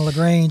Place or even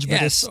LaGrange.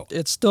 But Yeah,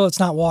 it's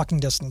not walking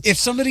distance. If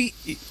somebody,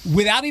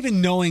 without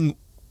even knowing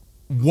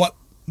what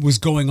was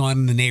going on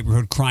in the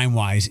neighborhood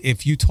crime-wise,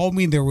 if you told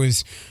me there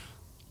was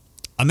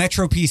a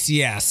Metro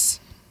PCS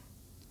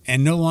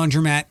and no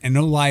laundromat and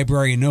no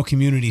library and no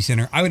community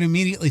center, I would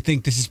immediately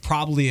think this is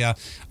probably a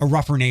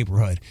rougher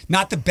neighborhood.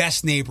 Not the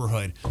best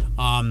neighborhood.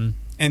 And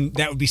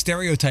that would be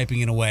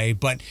stereotyping in a way,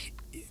 but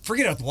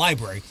forget about the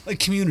library, like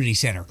community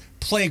center,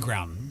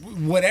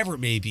 playground, whatever it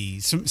may be,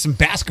 some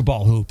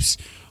basketball hoops.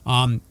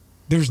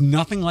 There's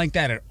nothing like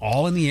that at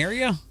all in the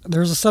area?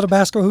 There's a set of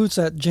basketball hoops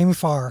at Jamie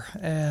Farr.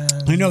 And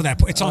I know that.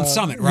 It's on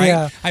Summit, right?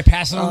 Yeah. I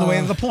pass it on the way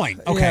to the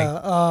point. Okay.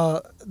 Yeah.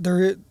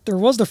 There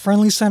was the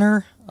Friendly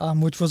Center,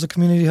 which was a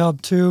community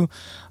hub too.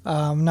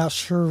 I'm not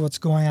sure what's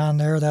going on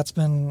there. I've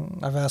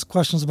asked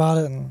questions about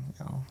it. And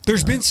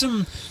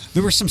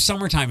there were some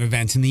summertime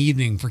events in the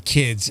evening for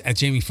kids at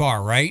Jamie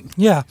Farr, right?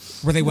 Yeah.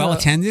 Were they well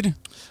attended?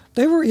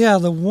 They were, yeah.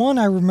 The one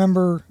I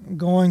remember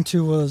going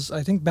to was,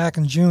 I think, back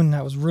in June.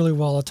 That was really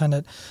well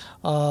attended.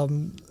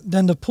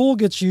 Then the pool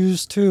gets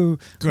used too.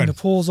 Good. When the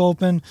pool's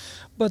open.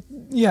 But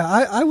yeah,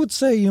 I would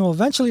say,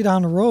 eventually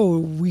down the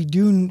road, we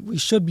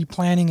should be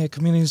planning a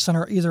community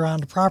center either on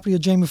the property of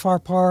Jamie Farr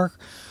Park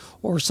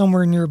or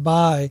somewhere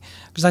nearby,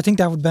 because I think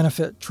that would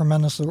benefit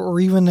tremendously.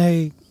 Or even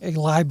a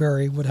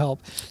library would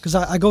help, because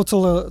I go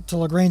to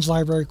LaGrange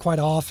Library quite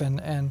often,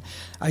 and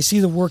I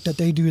see the work that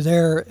they do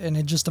there, and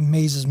it just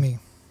amazes me.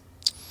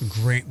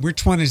 Great.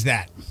 Which one is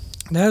that?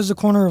 That is the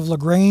corner of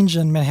LaGrange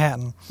and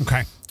Manhattan.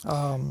 Okay.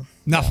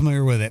 Not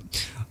familiar with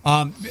it.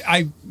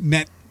 I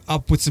met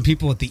up with some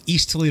people at the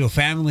East Toledo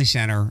Family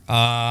Center,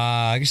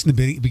 I guess in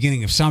the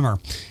beginning of summer,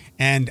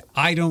 and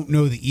I don't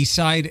know the East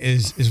Side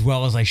as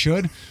well as I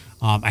should.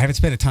 I haven't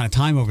spent a ton of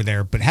time over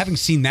there, but having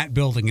seen that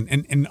building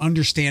and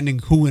understanding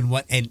who and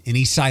what an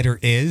East Sider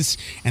is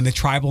and the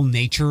tribal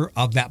nature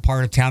of that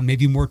part of town,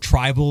 maybe more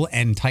tribal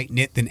and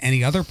tight-knit than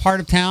any other part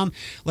of town,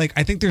 like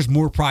I think there's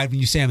more pride when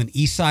you say I'm an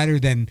East Sider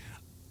than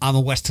I'm a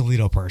West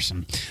Toledo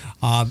person.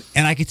 And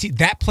I could see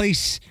that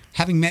place,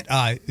 having met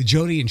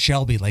Jody and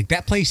Shelby, like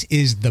that place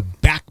is the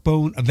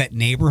backbone of that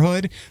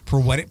neighborhood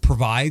for what it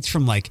provides,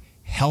 from like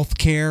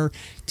healthcare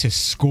to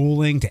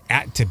schooling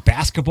to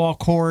basketball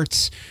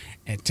courts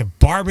and to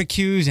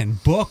barbecues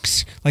and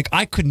books. Like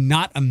I could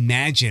not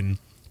imagine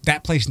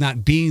that place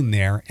not being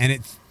there. And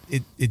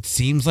it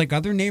seems like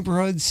other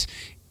neighborhoods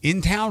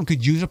in town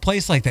could use a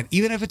place like that,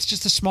 even if it's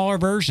just a smaller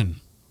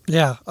version.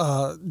 Yeah,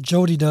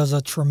 Jody does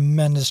a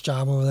tremendous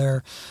job over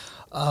there.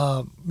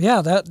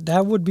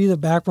 That would be the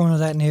backbone of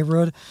that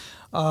neighborhood.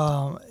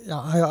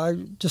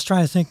 I'm just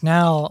trying to think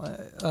now.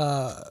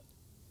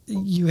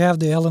 You have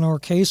the Eleanor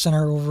K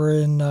Center over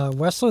in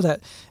Westlow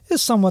that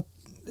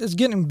is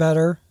getting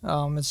better.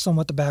 It's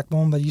somewhat the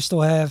backbone, but you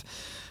still have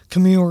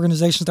community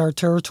organizations that are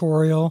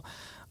territorial,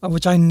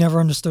 which I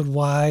never understood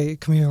why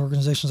community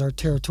organizations are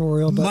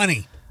territorial. But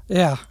money.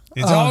 Yeah.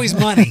 It's always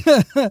money.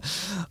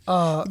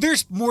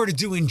 There's more to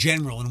do in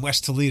general in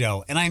West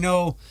Toledo. And I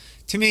know,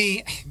 to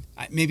me,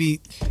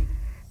 maybe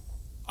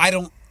I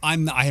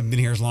haven't been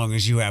here as long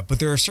as you have, but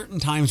there are certain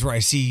times where I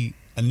see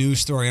a news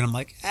story and I'm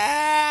like,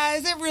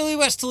 is that really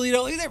West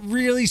Toledo? Is that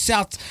really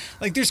South?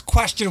 Like, there's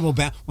questionable.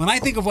 When I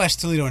think of West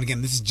Toledo, and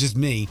again, this is just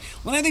me,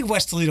 when I think of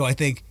West Toledo, I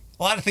think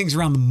a lot of things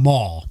around the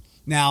mall.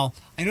 Now,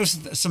 I know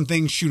some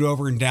things shoot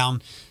over and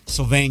down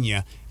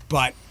Sylvania,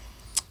 but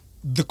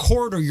the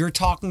corridor you're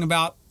talking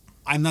about,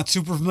 I'm not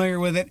super familiar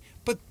with it,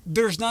 but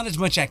there's not as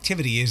much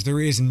activity as there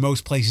is in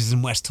most places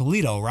in West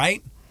Toledo,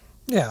 right?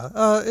 Yeah,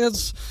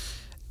 it's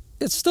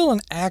still an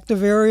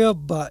active area,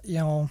 but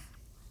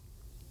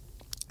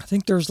I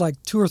think there's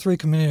like 2 or 3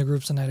 community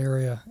groups in that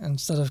area.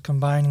 Instead of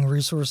combining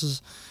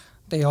resources,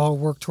 they all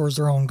work towards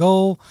their own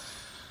goal.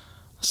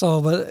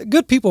 So, but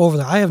good people over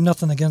there. I have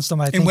nothing against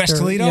them. I think West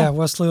Toledo? Yeah,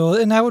 West Toledo.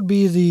 And that would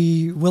be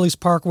the Willys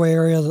Parkway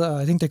area.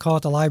 I think they call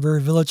it the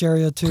Library Village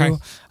area, too. Okay.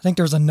 I think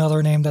there's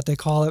another name that they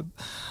call it.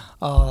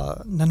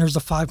 Then there's the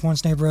 5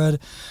 Points neighborhood.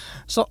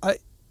 So, I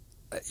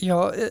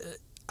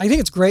think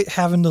it's great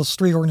having those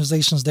 3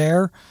 organizations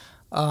there.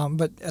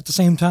 But at the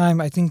same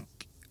time, I think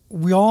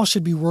we all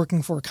should be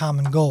working for a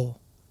common goal,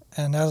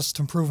 and that's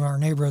to improve our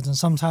neighborhoods. And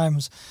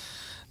sometimes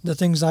the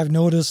things I've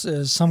noticed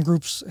is some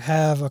groups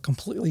have a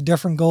completely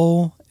different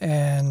goal,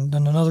 and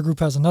then another group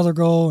has another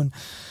goal, and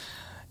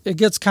it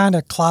gets kind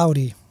of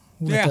cloudy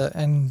with it.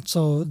 And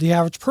so the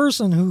average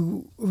person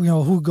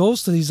who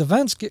goes to these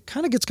events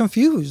kind of gets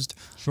confused.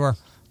 Sure.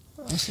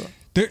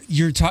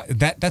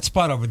 That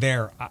spot over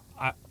there.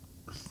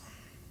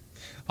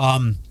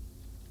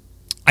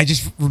 I I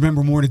just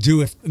remember more to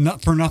do if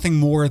not for nothing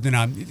more than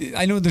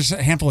I know there's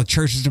a handful of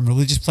churches and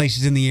religious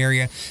places in the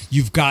area.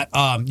 You've got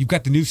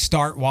the new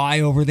Start Y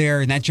over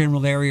there in that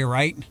general area,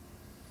 right?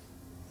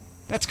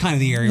 That's kind of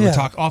the area we're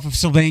talking off of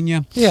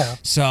Sylvania. Yeah.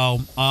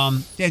 So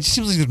it just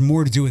seems like there's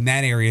more to do in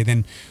that area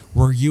than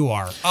where you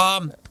are.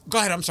 Go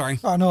ahead. I'm sorry.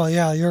 Oh no,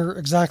 yeah, you're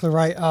exactly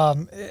right.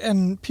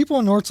 And people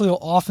in North Toledo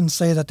often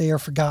say that they are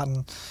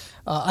forgotten.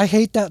 I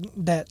hate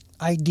that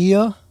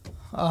idea,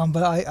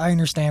 but I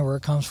understand where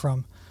it comes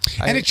from.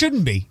 And it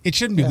shouldn't be. It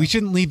shouldn't be. Yeah. We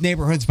shouldn't leave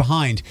neighborhoods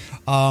behind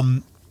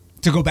to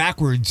go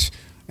backwards.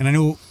 And I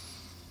know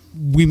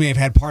we may have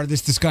had part of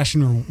this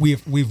discussion, or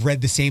we've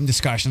read the same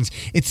discussions.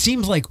 It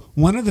seems like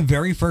one of the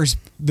very first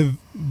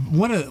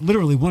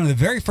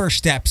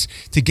steps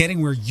to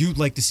getting where you'd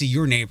like to see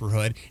your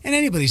neighborhood, and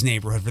anybody's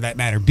neighborhood for that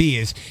matter, be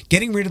is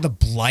getting rid of the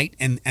blight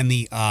and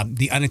the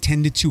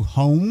unattended to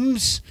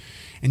homes,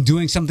 and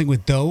doing something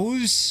with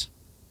those.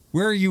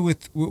 Where are you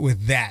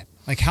with that?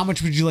 Like, how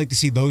much would you like to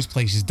see those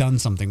places done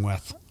something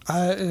with?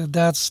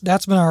 That's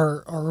been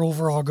our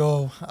overall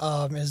goal,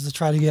 is to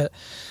try to get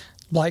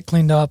blight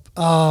cleaned up.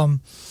 When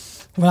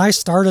we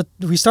started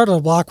a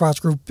block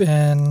watch group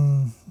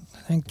in,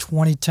 I think,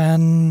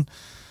 2010,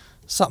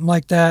 something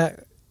like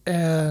that.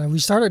 And we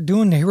started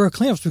doing neighborhood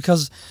cleanups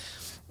because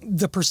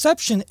the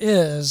perception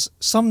is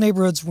some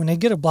neighborhoods, when they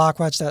get a block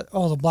watch, that,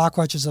 the block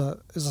watch is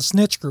a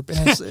snitch group.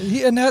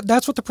 And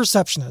that's what the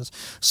perception is.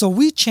 So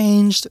we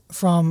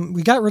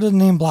got rid of the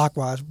name block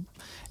watch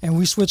and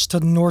we switched to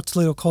the North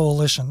Toledo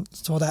Coalition.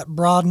 So that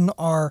broadened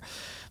our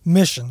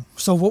mission.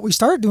 So what we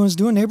started doing is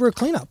doing neighborhood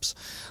cleanups.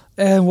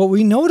 And what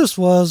we noticed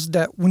was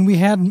that when we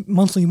had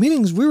monthly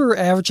meetings, we were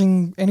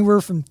averaging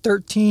anywhere from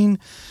 13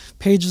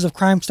 pages of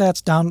crime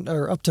stats down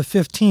or up to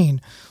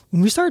 15.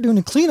 When we started doing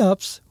the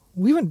cleanups,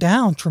 we went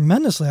down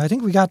tremendously. I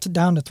think we got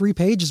down to 3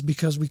 pages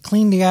because we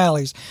cleaned the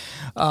alleys.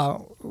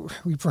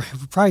 We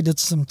probably did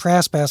some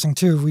trespassing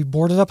too. We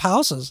boarded up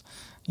houses.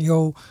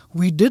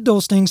 We did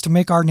those things to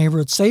make our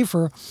neighborhood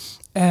safer.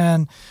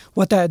 And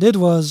what that did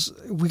was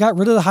we got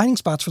rid of the hiding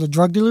spots for the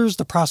drug dealers,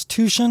 the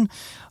prostitution,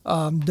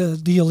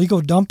 the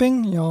illegal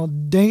dumping.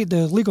 The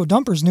illegal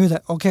dumpers knew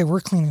that, okay, we're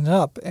cleaning it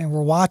up and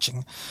we're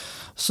watching.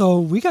 So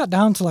we got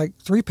down to like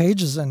 3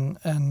 pages in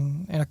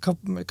a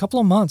couple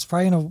of months,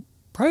 probably in a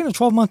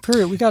 12-month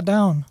period, we got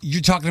down.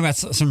 You're talking about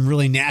some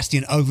really nasty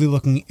and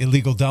ugly-looking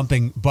illegal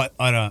dumping, but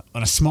on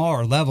a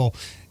smaller level.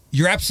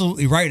 You're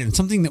absolutely right, and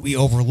something that we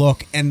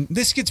overlook, and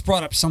this gets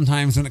brought up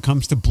sometimes when it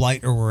comes to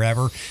blight or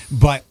wherever,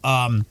 but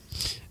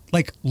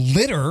like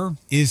litter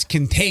is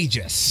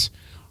contagious.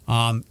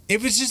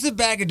 If it's just a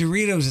bag of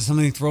Doritos that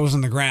somebody throws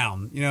on the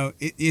ground,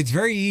 it's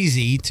very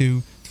easy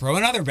to throw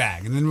another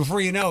bag, and then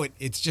before you know it,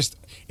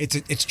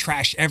 it's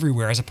trash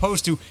everywhere, as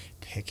opposed to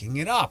picking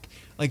it up.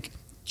 Like,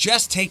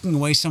 just taking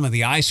away some of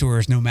the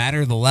eyesores, no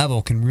matter the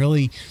level, can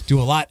really do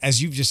a lot,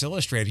 as you've just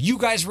illustrated. You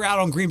guys were out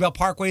on Greenbelt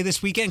Parkway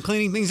this weekend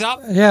cleaning things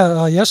up?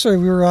 Yeah, yesterday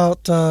we were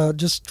out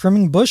just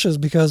trimming bushes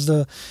because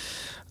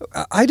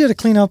I did a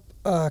cleanup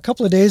a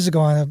couple of days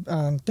ago,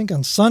 I think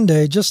on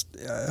Sunday. Just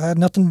I had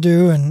nothing to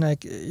do,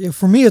 and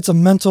for me, it's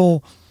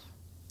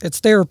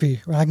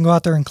therapy. I can go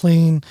out there and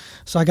clean.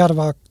 So I got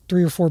about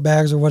 3 or 4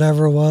 bags or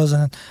whatever it was,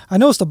 and I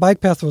noticed the bike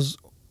path was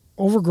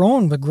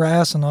overgrown with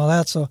grass and all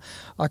that. So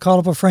I called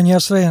up a friend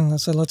yesterday and I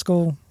said, let's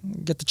go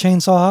get the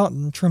chainsaw out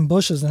and trim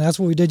bushes. And that's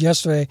what we did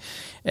yesterday.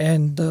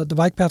 And the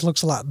bike path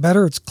looks a lot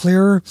better. It's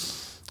clearer.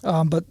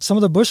 But some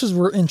of the bushes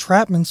were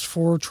entrapments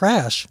for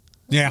trash.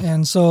 Yeah.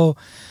 And so,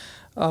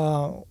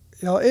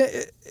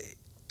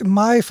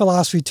 my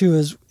philosophy too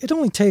is it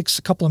only takes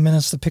a couple of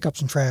minutes to pick up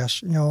some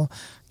trash.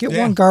 Get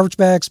one garbage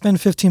bag,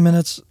 spend 15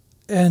 minutes.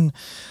 And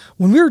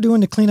when we were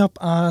doing the cleanup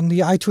on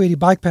the I-280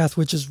 bike path,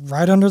 which is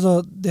right under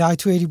the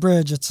I-280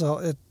 bridge, it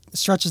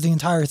stretches the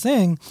entire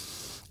thing,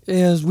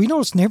 is we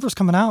noticed neighbors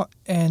coming out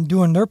and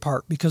doing their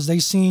part because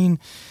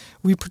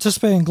we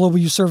participated in Global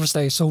Youth Service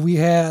Day. So we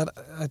had,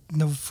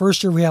 the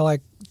first year we had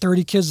like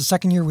 30 kids. The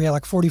second year we had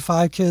like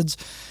 45 kids.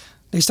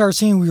 They started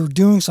seeing we were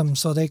doing something,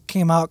 so they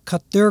came out,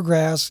 cut their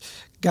grass,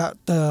 got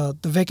the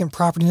vacant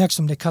property next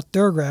to them, they cut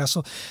their grass.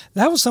 So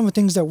that was some of the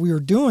things that we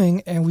were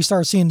doing, and we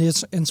started seeing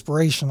this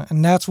inspiration,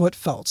 and that's what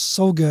felt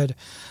so good.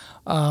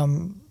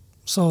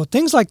 So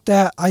things like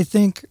that, I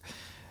think,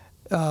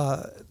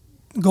 go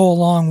a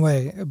long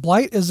way.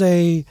 Blight is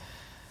a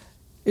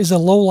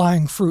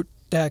low-lying fruit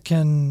that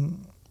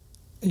can,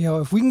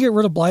 if we can get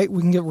rid of blight,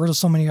 we can get rid of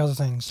so many other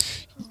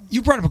things.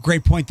 You brought up a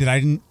great point that I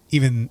didn't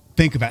even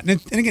think about. And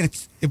again,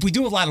 if we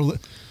do a lot of,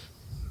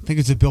 I think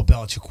it's a Bill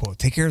Belichick quote,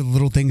 take care of the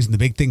little things and the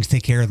big things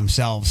take care of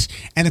themselves.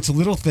 And it's a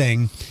little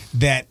thing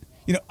that,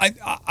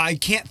 I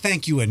can't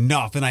thank you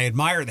enough. And I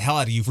admire the hell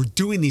out of you for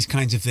doing these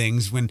kinds of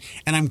things and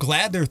I'm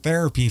glad they're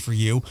therapy for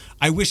you.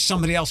 I wish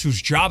somebody else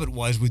whose job it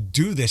was would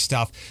do this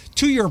stuff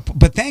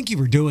but thank you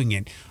for doing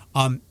it.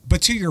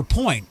 But to your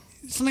point,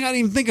 something I didn't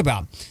even think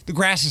about. The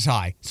grass is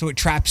high, so it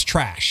traps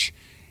trash.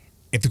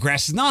 If the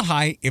grass is not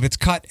high, if it's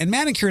cut and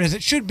manicured as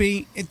it should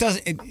be, it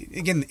doesn't.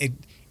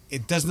 It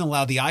it doesn't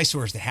allow the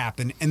eyesores to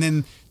happen. And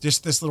then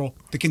just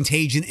the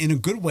contagion in a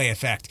good way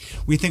effect.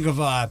 We think of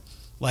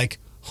like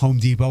Home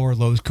Depot or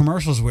Lowe's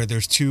commercials where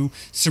there's two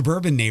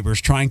suburban neighbors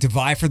trying to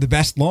vie for the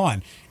best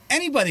lawn.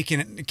 Anybody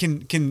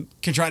can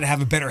try to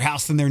have a better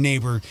house than their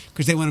neighbor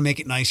because they want to make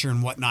it nicer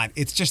and whatnot.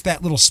 It's just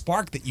that little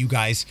spark that you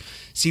guys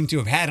seem to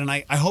have had, and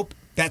I hope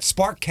that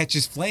spark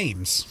catches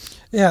flames.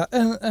 Yeah,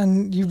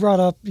 and you brought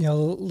up the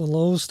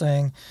Lowe's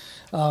thing.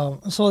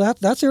 So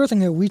that's the other thing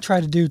that we try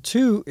to do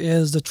too,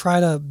 is to try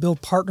to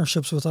build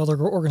partnerships with other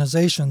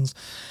organizations.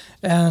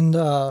 And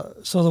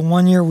so the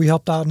one year we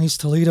helped out in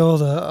East Toledo,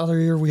 the other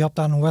year we helped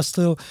out in West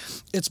Toledo.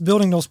 It's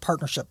building those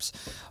partnerships.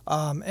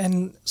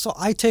 And so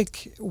I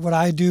take what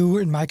I do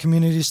in my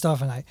community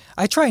stuff, and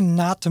I try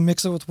not to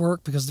mix it with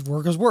work because the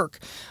work is work.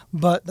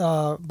 But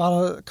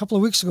about a couple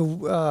of weeks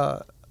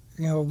ago,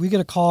 we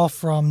get a call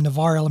from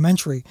Navarre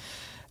Elementary.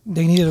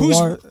 They needed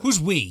Who's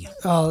we?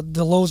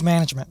 The Lowe's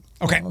management.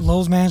 Okay.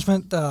 Lowe's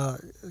management,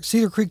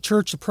 Cedar Creek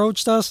Church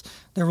approached us.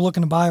 They were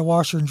looking to buy a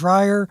washer and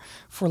dryer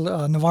for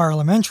Navarre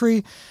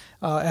Elementary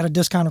at a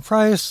discounted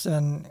price,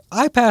 and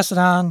I pass it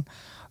on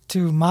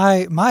to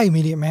my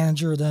immediate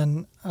manager.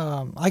 Then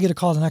I get a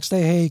call the next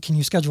day. Hey, can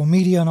you schedule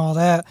media and all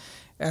that?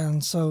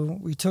 And so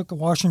we took a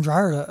washer and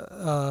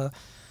dryer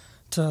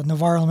to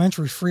Navarre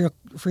Elementary free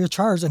of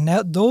charge, and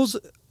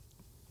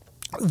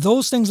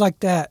those things like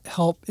that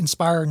help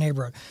inspire a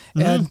neighborhood.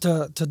 And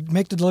to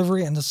make the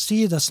delivery and to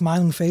see the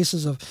smiling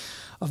faces of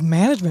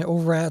management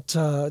over at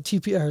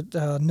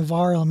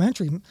Navarre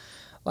Elementary,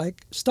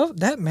 like stuff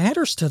that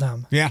matters to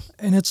them. Yeah.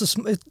 And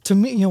to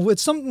me,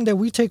 it's something that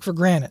we take for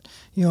granted.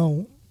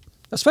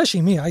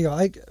 Especially me.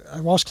 I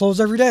wash clothes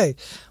every day,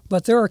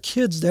 but there are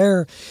kids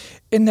there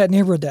in that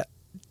neighborhood that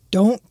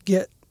don't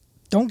get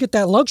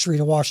that luxury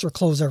to wash their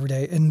clothes every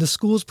day, and the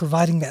school's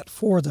providing that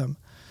for them.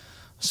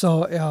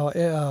 So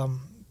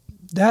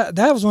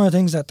that was one of the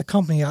things that the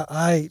company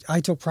I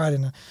took pride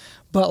in.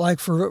 But like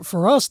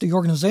for us, the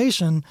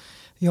organization,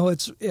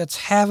 it's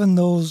having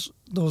those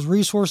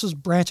resources,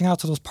 branching out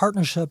to those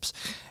partnerships,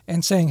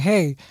 and saying,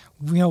 hey,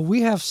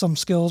 we have some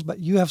skills, but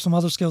you have some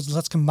other skills.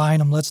 Let's combine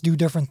them. Let's do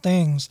different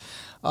things.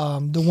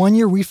 The one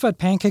year we fed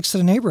pancakes to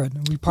the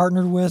neighborhood. We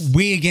partnered with.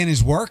 We again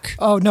is work.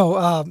 Oh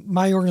no,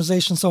 my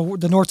organization. So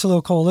the North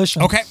Toledo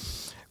Coalition. Okay.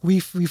 We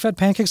fed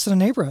pancakes to the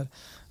neighborhood.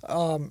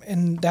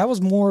 And that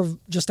was more of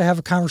just to have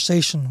a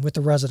conversation with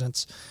the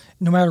residents,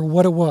 no matter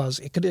what it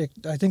was. I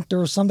think there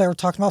was some that were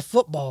talking about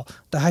football,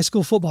 the high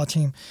school football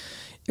team.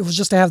 It was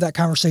just to have that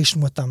conversation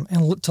with them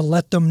and to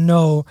let them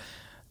know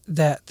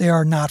that they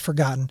are not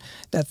forgotten,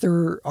 that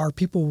there are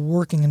people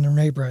working in their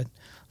neighborhood.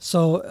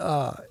 So,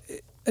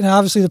 and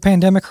obviously the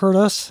pandemic hurt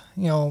us.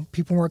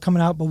 People weren't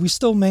coming out, but we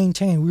still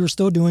maintained. We were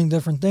still doing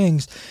different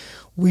things.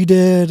 We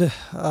did.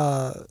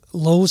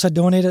 Lowe's had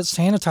donated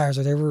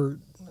sanitizer. They were.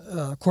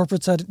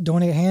 Corporates had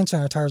donated hand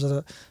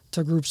sanitizer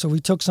to groups, so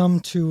we took some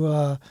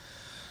to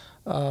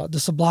the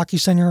Zablocki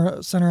Center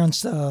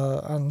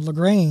on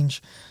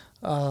LaGrange.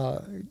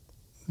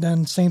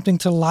 Then same thing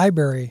to the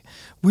library.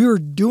 We were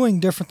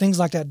doing different things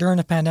like that during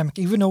the pandemic,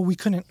 even though we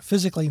couldn't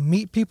physically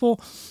meet people.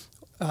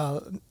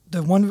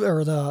 The One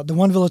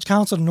Village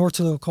Council, the North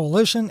Toledo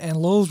Coalition, and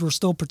Lowe's were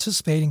still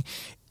participating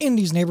in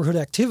these neighborhood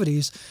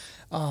activities.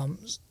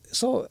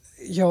 So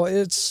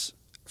it's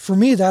for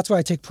me, that's what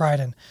I take pride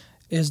in,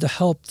 is to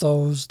help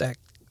those that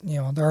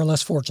that are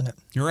less fortunate.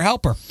 You're a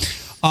helper.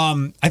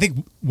 I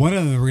think one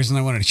of the reasons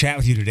I wanted to chat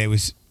with you today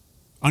was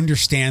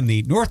understand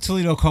the North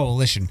Toledo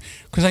Coalition,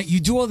 because you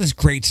do all this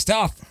great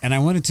stuff, and I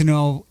wanted to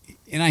know,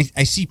 and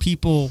I see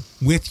people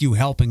with you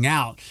helping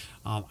out.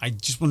 I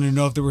just wanted to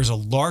know if there was a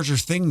larger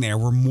thing there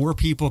where more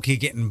people could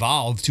get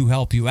involved to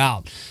help you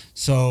out.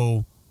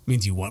 So, do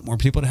you want more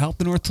people to help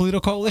the North Toledo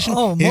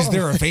Coalition? Is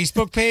there a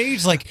Facebook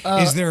page?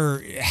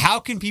 How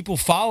can people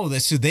follow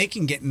this so they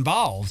can get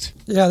involved?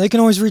 Yeah, they can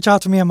always reach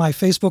out to me on my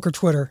Facebook or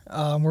Twitter.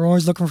 We're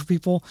always looking for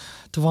people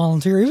to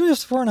volunteer, even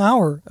just for an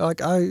hour.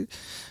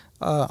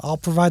 I'll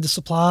provide the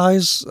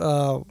supplies.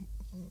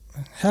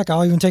 Heck,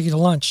 I'll even take you to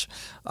lunch,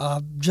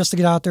 just to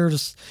get out there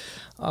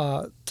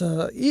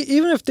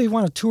even if they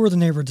want to tour the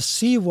neighborhood to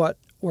see what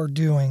we're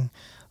doing.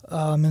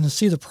 And to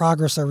see the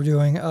progress that we're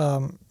doing.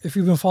 If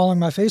you've been following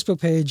my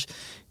Facebook page,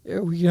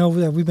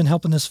 that we've been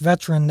helping this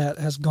veteran that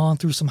has gone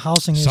through some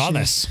housing issues. Saw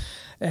this.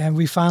 And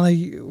we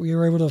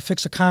were able to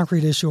fix a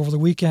concrete issue over the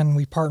weekend.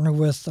 We partnered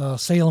with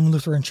Salem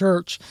Lutheran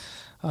Church.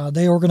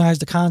 They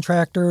organized the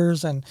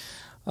contractors, and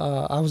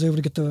I was able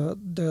to get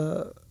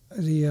the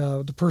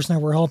person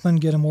that we're helping,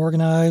 get them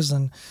organized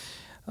and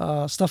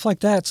stuff like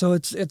that. So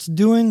it's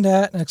doing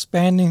that and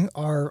expanding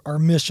our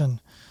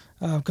mission,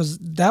 because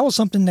that was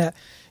something that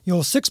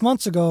 6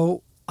 months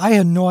ago I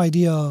had no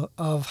idea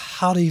of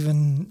how to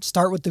even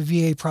start with the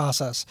VA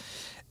process,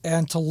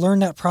 and to learn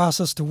that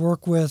process, to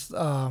work with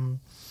Toledo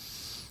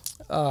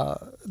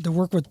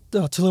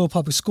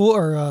Public School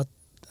or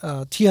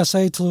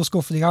TSA, Toledo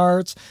School for the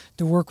Arts,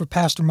 to work with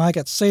Pastor Mike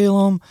at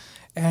Salem,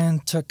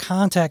 And to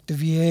contact the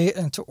VA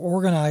and to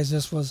organize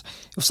this was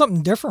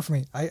something different for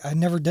me. I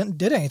never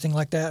did anything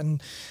like that.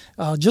 And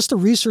just the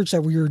research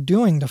that we were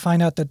doing to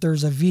find out that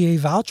there's a VA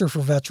voucher for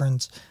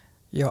veterans,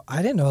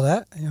 I didn't know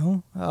that,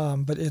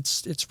 but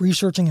it's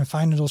researching and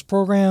finding those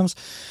programs,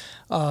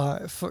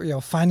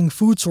 finding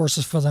food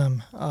sources for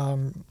them.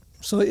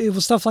 So it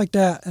was stuff like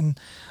that. And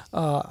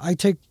I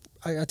take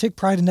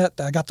pride in that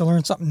I got to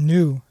learn something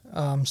new.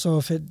 So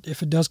if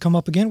it does come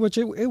up again, which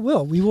it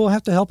will, we will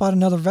have to help out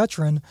another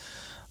veteran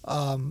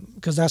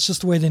because that's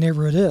just the way the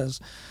neighborhood is.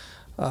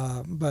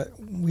 But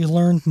we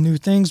learned new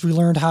things. We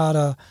learned how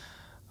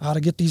to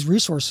get these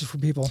resources for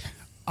people.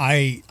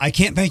 I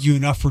can't thank you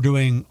enough for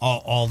doing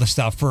all the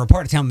stuff for a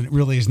part of town that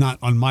really is not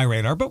on my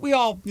radar, but we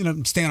all,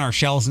 stay on our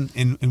shells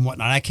and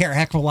whatnot. I care a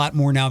heck of a lot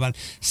more now about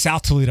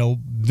South Toledo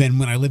than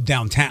when I lived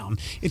downtown.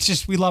 It's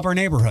just, we love our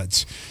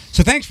neighborhoods.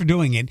 So thanks for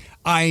doing it.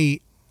 I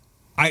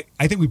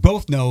think we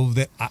both know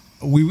that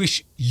we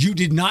wish you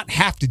did not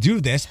have to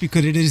do this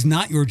because it is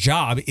not your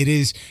job. It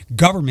is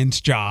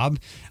government's job.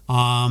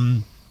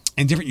 And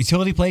different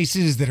utility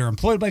places that are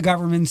employed by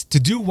governments to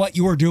do what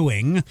you're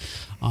doing.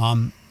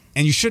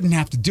 And you shouldn't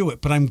have to do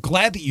it, but I'm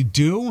glad that you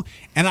do.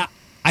 And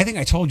I think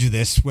I told you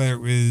this, whether it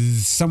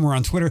was somewhere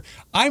on Twitter.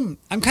 I'm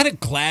kind of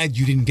glad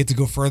you didn't get to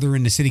go further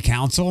into city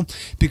council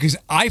because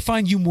I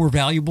find you more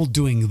valuable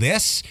doing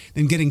this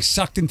than getting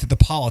sucked into the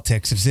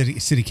politics of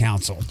city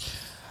council.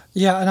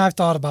 Yeah, and I've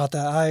thought about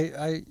that.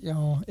 I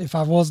if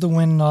I was to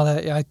win and all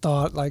that, I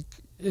thought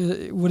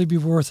would it be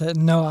worth it?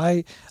 No,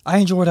 I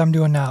enjoy what I'm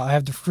doing now. I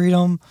have the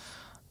freedom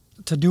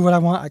to do what I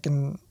want. I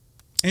can.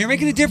 And you're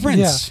making a difference.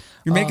 Yeah.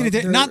 You're making a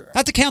difference.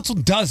 Not the council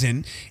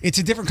doesn't. It's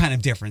a different kind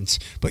of difference.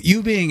 But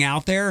you being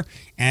out there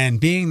and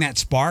being that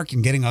spark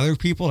and getting other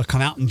people to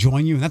come out and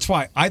join you. And that's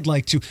why I'd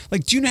like to.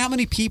 Do you know how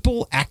many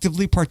people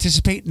actively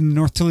participate in the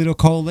North Toledo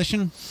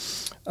Coalition?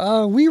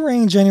 We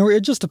range anywhere.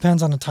 It just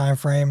depends on the time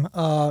frame.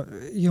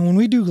 When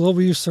we do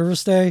Global Youth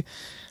Service Day,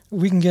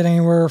 we can get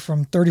anywhere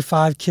from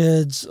 35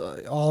 kids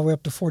all the way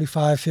up to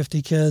 45,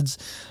 50 kids.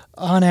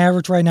 On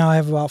average, right now, I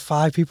have about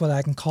 5 people that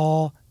I can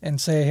call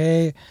and say,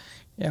 hey,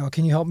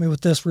 can you help me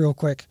with this real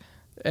quick?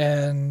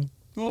 And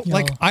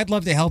I'd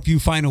love to help you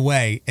find a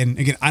way. And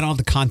again, I don't have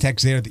the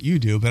context there that you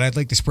do, but I'd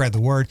like to spread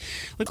the word.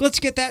 Let's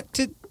get that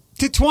to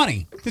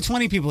 20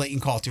 people that you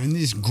can call to and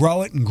just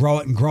grow it and grow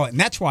it and grow it. And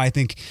that's why I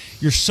think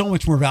you're so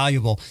much more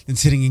valuable than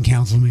sitting in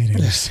council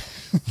meetings.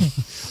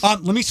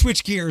 Let me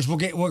switch gears. We're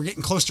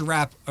getting close to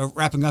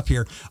wrapping up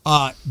here.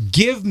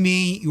 Give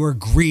me your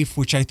grief,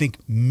 which I think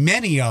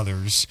many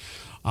others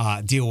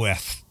deal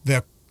with.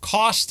 The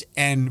cost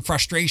and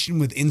frustration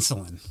with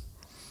insulin.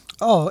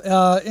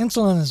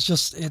 Insulin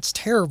is it's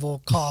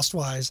terrible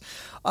cost-wise.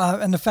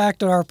 And the fact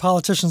that our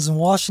politicians in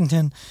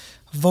Washington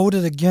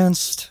voted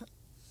against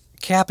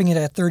capping it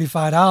at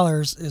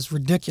 $35 is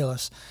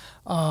ridiculous.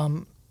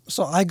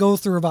 So I go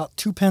through about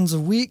 2 pens a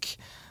week,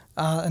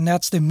 and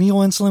that's the meal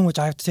insulin, which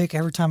I have to take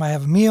every time I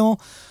have a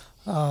meal.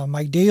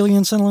 My daily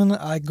insulin,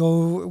 I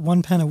go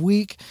 1 pen a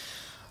week.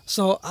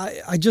 So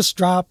I just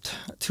dropped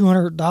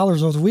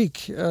 $200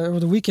 over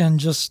the weekend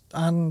just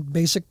on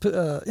basic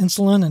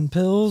insulin and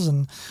pills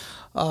and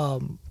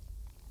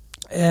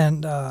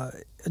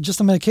just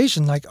the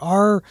medication.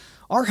 Our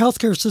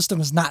healthcare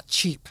system is not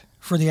cheap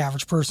for the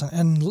average person,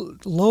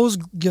 and Lowe's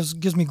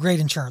gives me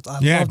great insurance. I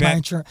love my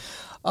insurance,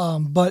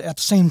 but at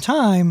the same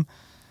time,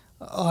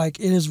 it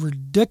is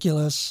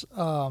ridiculous.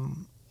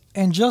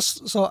 And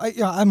just so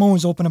I'm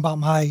always open about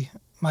my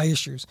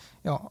issues.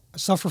 I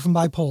suffer from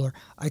bipolar.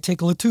 I take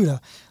Latuda.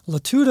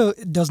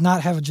 Latuda does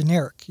not have a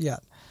generic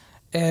yet.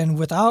 And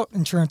without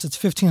insurance, it's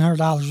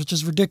 $1,500, which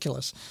is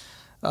ridiculous.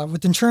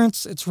 With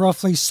insurance, it's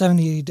roughly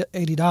 $70,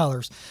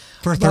 $80.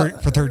 For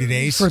 30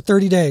 days? For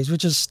 30 days,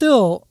 which is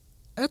still,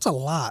 that's a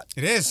lot.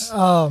 It is.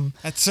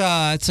 It's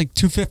like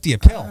 $250 a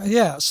pill.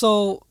 Yeah.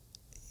 So,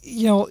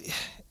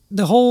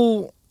 the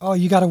whole,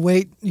 you got to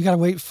wait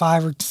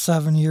 5 or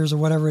 7 years or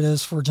whatever it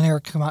is for a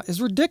generic to come out is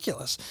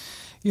ridiculous.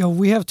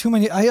 We have too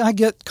many. I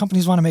get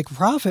companies want to make a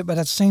profit, but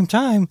at the same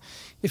time,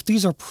 if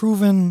these are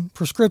proven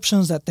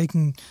prescriptions that they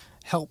can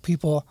help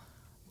people,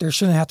 there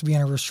shouldn't have to be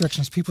any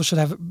restrictions. People should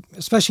have,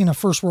 especially in a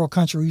first world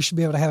country, you should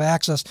be able to have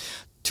access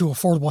to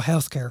affordable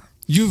health care.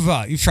 You've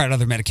tried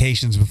other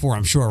medications before,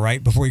 I'm sure,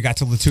 right? Before you got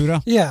to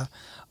Latuda? Yeah.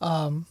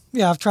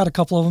 I've tried a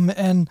couple of them.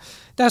 And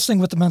that's the thing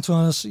with the mental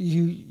illness.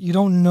 You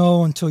don't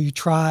know until you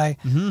try.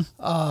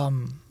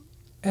 Mm-hmm.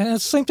 And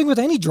it's the same thing with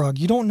any drug.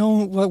 You don't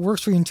know what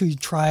works for you until you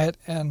try it.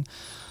 And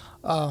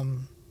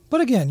but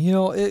again,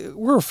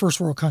 we're a first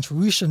world country.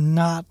 We should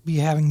not be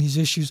having these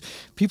issues.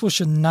 People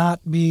should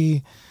not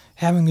be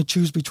having to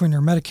choose between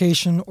their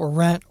medication or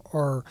rent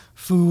or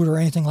food or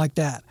anything like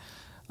that.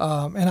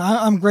 And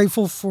I'm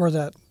grateful for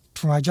that,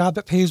 for my job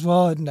that pays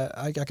well and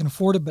I can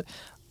afford it. But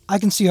I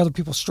can see other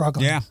people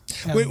struggling. Yeah.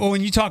 Well, when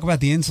you talk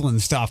about the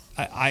insulin stuff,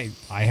 I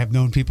have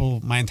known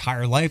people my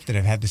entire life that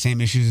have had the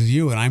same issues as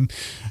you, and I'm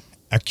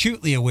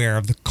acutely aware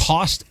of the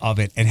cost of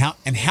it and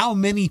how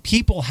many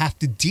people have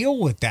to deal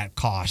with that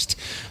cost.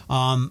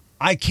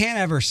 I can't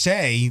ever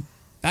say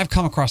I've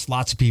come across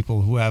lots of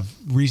people who have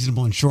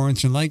reasonable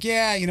insurance and like,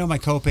 yeah, my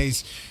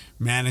copay's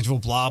manageable,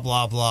 blah,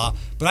 blah, blah.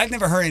 But I've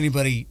never heard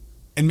anybody,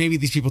 and maybe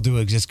these people do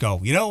exist, go,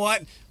 you know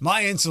what?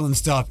 My insulin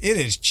stuff, it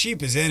is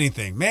cheap as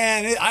anything.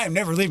 Man, I am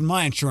never leaving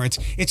my insurance.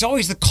 It's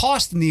always the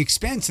cost and the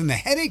expense and the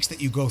headaches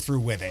that you go through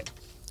with it.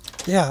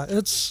 Yeah,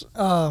 it's,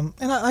 and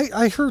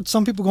I heard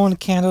some people going to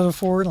Canada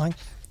for it, like,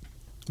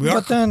 we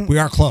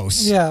are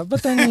close. Yeah,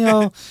 but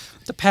then,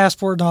 the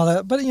passport and all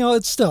that. But,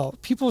 it's still,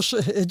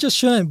 it just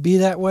shouldn't be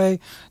that way.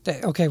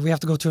 That, okay, we have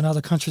to go to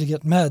another country to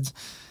get meds.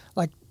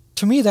 Like,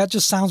 to me, that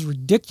just sounds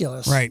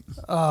ridiculous. Right.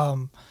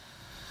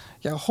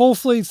 Yeah,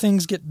 hopefully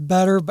things get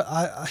better, but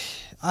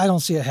I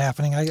don't see it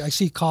happening. I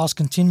see costs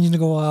continuing to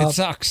go up. It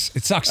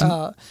sucks.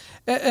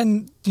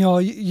 And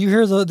you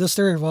hear this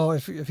theory, well,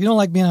 if you don't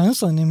like being on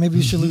insulin, then maybe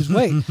you should lose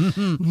weight.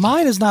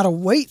 Mine is not a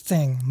weight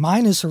thing.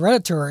 Mine is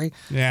hereditary.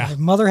 Yeah. My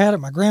mother had it.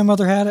 My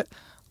grandmother had it.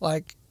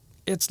 Like,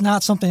 it's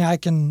not something I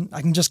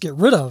can just get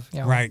rid of.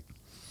 Right.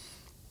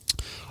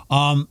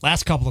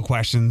 Last couple of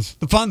questions.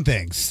 The fun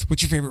things.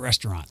 What's your favorite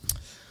restaurant?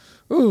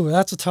 Ooh,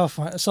 that's a tough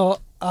one. So,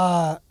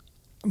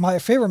 my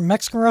favorite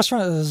Mexican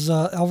restaurant is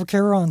El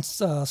Vaquero on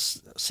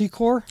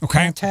Secor. Okay.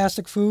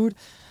 Fantastic food.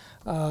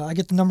 I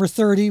get the number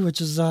 30, which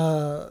is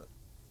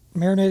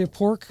marinated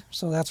pork,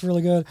 so that's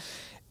really good.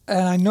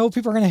 And I know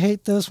people are going to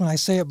hate this when I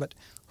say it, but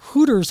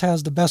Hooters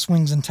has the best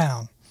wings in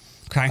town.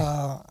 Okay.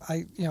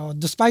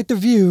 Despite the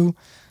view,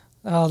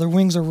 their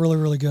wings are really,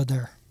 really good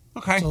there.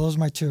 Okay. So those are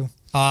my two.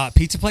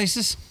 Pizza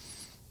places?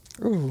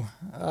 Ooh.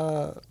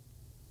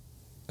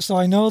 So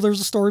I know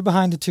there's a story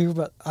behind the two,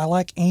 but I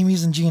like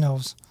Amy's and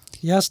Geno's.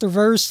 Yes, they're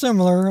very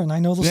similar, and I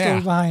know the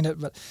story behind it,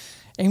 but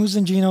Amy's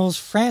and Geno's,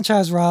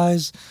 franchise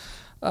rise,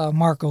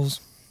 Marco's.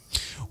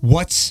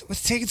 What's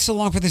taking so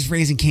long for this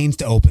Raising Cane's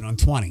to open on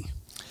 20?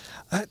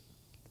 I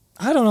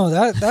don't know.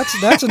 That's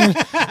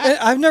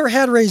I've never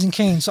had Raising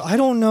Cane's, so I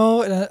don't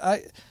know.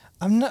 I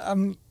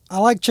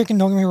like chicken.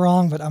 Don't get me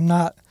wrong, but I'm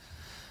not.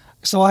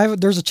 So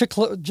there's a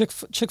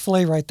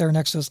Chick-fil-A right there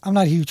next to us. I'm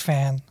not a huge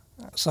fan.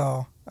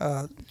 So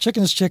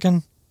chicken is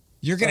chicken.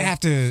 You're going to have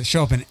to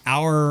show up an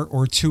hour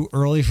or two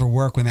early for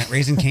work when that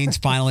Raising Cane's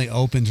finally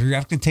opens, or you're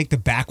having to take the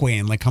back way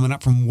in, like coming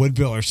up from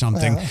Woodville or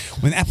something.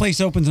 When that place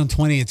opens on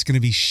 20, it's going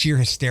to be sheer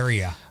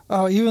hysteria.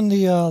 Oh, even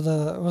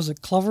the was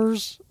it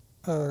Clovers?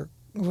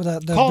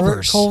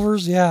 Culver's.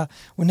 Culver's, yeah.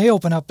 When they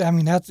open up, I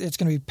mean, it's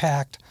going to be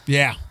packed.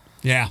 Yeah.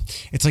 Yeah.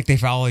 It's like they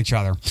follow each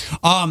other.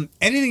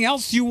 Anything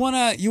else you want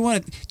to,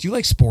 do you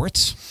like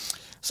sports?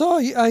 So,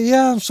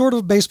 yeah, I'm sort of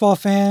a baseball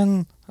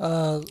fan.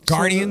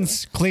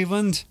 Guardians,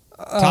 Cleveland?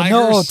 Tigers?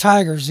 No,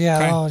 Tigers, yeah.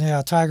 Okay. Oh,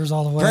 yeah, Tigers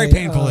all the way. Very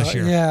painful this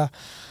year. Yeah.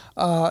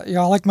 I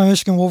like my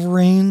Michigan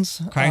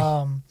Wolverines. Okay.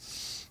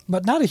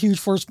 But not a huge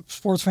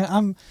sports fan.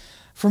 I'm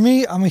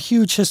a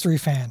huge history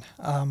fan.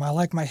 I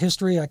like my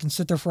history. I can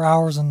sit there for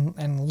hours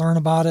and learn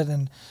about it.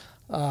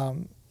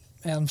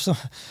 And so,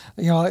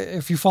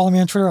 if you follow me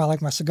on Twitter, I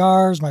like my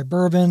cigars, my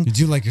bourbon. You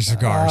do like your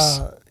cigars.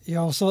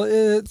 So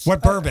it's...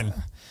 What bourbon?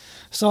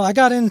 So I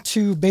got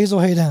into Basil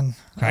Hayden.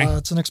 Okay.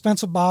 It's an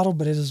expensive bottle,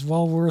 but it is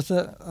well worth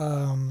it.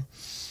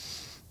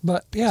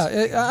 But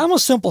yeah, I'm a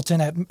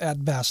simpleton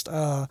at best.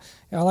 I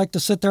like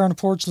to sit there on the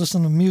porch,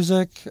 listen to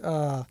music,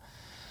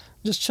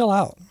 just chill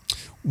out.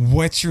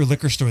 What's your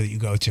liquor store that you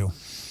go to?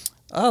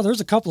 There's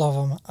a couple of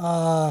them.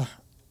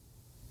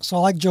 So I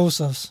like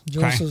Joseph's.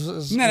 Joseph's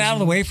Isn't that out of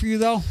the way for you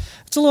though?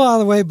 It's a little out of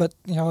the way, but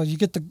you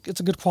get it's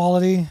a good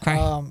quality. Okay.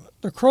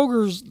 The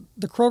Kroger's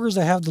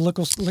that have the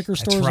liquor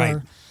stores right.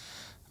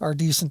 are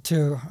decent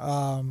too.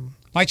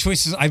 My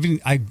choices,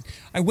 I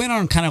went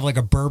on kind of like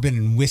a bourbon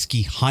and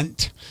whiskey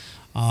hunt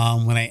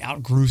when I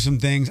outgrew some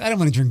things. I don't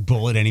want to drink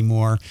Bullet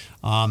anymore.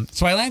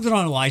 So I landed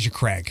on Elijah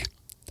Craig.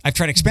 I've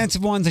tried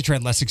expensive ones. I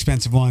tried less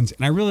expensive ones.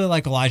 And I really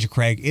like Elijah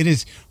Craig. It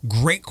is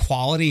great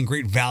quality and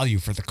great value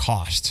for the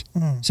cost.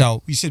 Mm.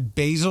 So you said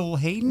Basil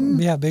Hayden?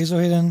 Yeah, Basil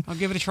Hayden. I'll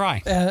give it a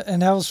try.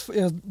 And that was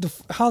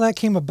how that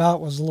came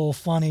about was a little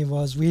funny.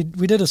 Was we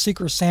did a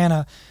Secret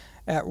Santa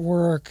at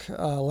work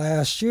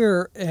last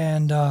year,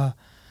 and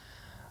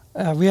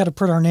we had to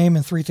put our name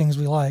in 3 things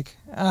we like.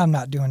 I'm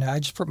not doing that. I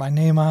just put my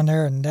name on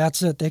there, and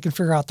that's it. They can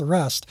figure out the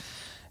rest.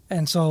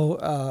 And so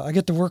I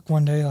get to work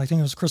one day, I think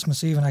it was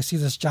Christmas Eve, and I see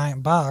this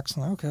giant box.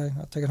 I'm like, okay,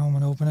 I'll take it home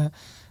and open it.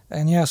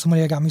 And yeah,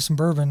 somebody had got me some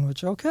bourbon,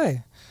 which,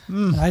 okay.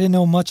 And I didn't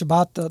know much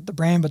about the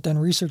brand, but then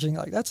researching,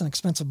 like, that's an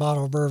expensive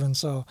bottle of bourbon.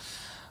 So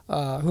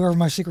whoever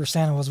my Secret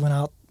Santa was went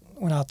out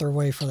their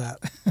way for that.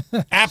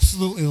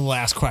 Absolutely the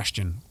last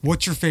question.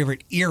 What's your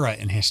favorite era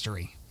in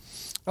history?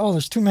 Oh,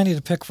 there's too many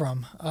to pick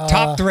from.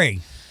 Top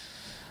 3.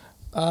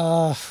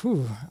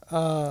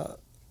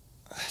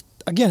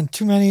 Again,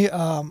 too many.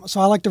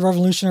 So I like the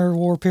Revolutionary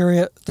War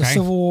period, the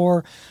Civil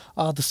War.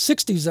 The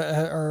 60s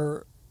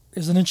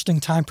is an interesting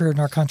time period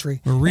in our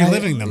country. We're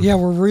reliving them. Yeah,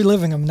 we're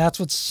reliving them. And that's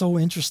what's so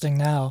interesting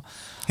now.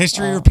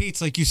 History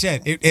repeats, like you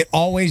said. It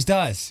always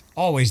does.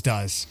 Always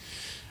does.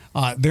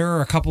 There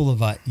are a couple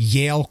of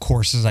Yale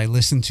courses I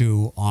listen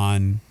to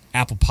on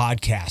Apple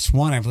Podcasts.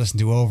 One I've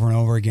listened to over and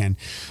over again.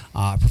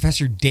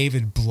 Professor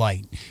David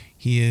Blight.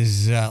 He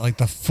is like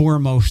the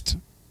foremost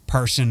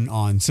person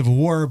on Civil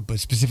War, but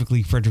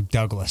specifically Frederick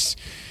Douglass.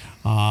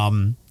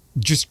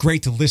 Just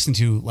great to listen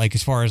to, like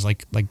as far as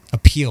like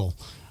appeal,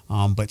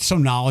 but so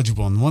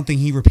knowledgeable. And one thing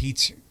he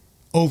repeats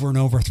over and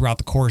over throughout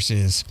the course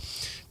is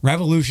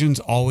revolutions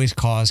always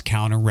cause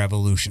counter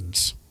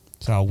revolutions.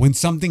 So when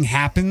something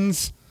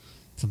happens,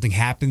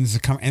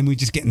 and we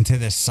just get into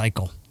this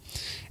cycle.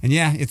 And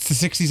yeah, it's the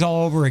 60s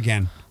all over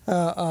again.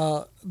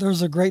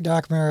 There's a great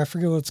documentary. I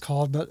forget what it's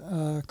called, but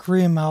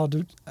Kareem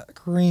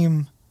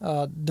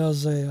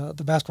does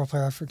the basketball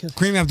player. I forget.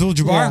 Kareem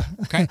Abdul-Jabbar? Yeah.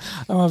 Okay.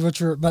 I don't know if it's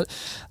true, but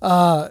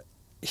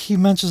he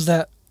mentions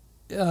that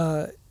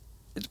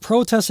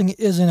protesting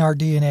is in our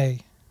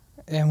DNA.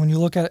 And when you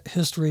look at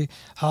history,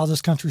 how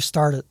this country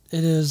started,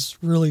 it is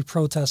really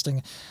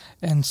protesting.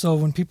 And so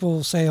when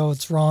people say, "Oh,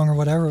 it's wrong" or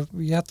whatever,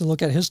 you have to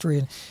look at history.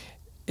 And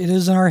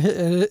it's in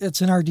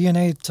our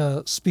DNA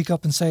to speak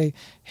up and say,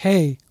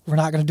 "Hey, we're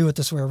not going to do it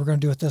this way. We're going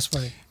to do it this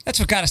way." That's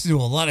what got us into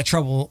a lot of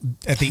trouble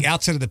at the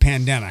outset of the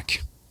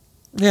pandemic.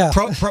 Yeah.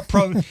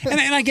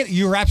 And I get it.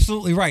 You're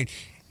absolutely right.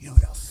 You know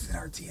what else is in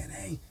our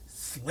DNA?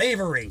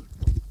 Slavery.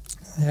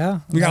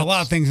 Yeah. We got a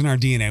lot of things in our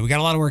DNA. We got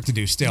a lot of work to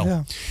do still.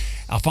 Yeah.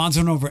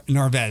 Alfonso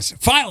Narvez.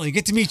 Finally,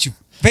 get to meet you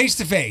face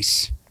to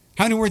face.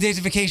 How many more days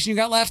of vacation you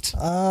got left?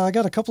 I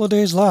got a couple of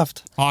days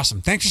left.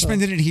 Awesome. Thanks for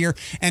spending it here.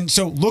 And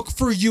so look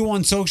for you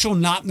on social,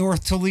 Not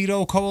North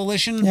Toledo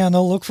Coalition. Yeah,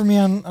 no, look for me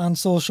on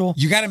social.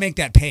 You got to make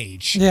that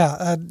page.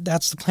 Yeah,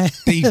 that's the plan.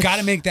 You got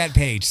to make that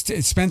page.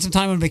 Spend some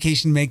time on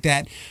vacation to make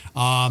that.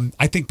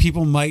 I think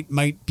people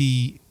might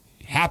be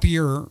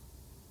happier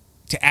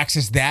to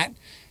access that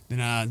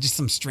than just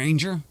some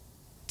stranger.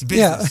 It's a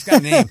business. Yeah. It's got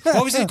a name.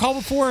 What was it called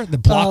before? The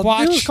Block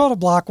Watch? It was called a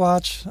Block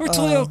Watch. Where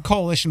Toledo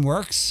Coalition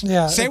works.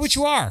 Yeah. Say what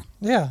you are.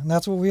 Yeah, and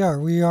that's what we are.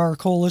 We are a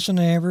coalition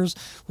of neighbors.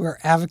 We are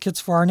advocates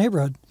for our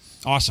neighborhood.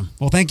 Awesome.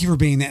 Well, thank you for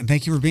being that, and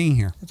thank you for being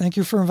here. Thank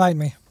you for inviting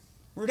me.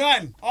 We're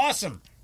done. Awesome.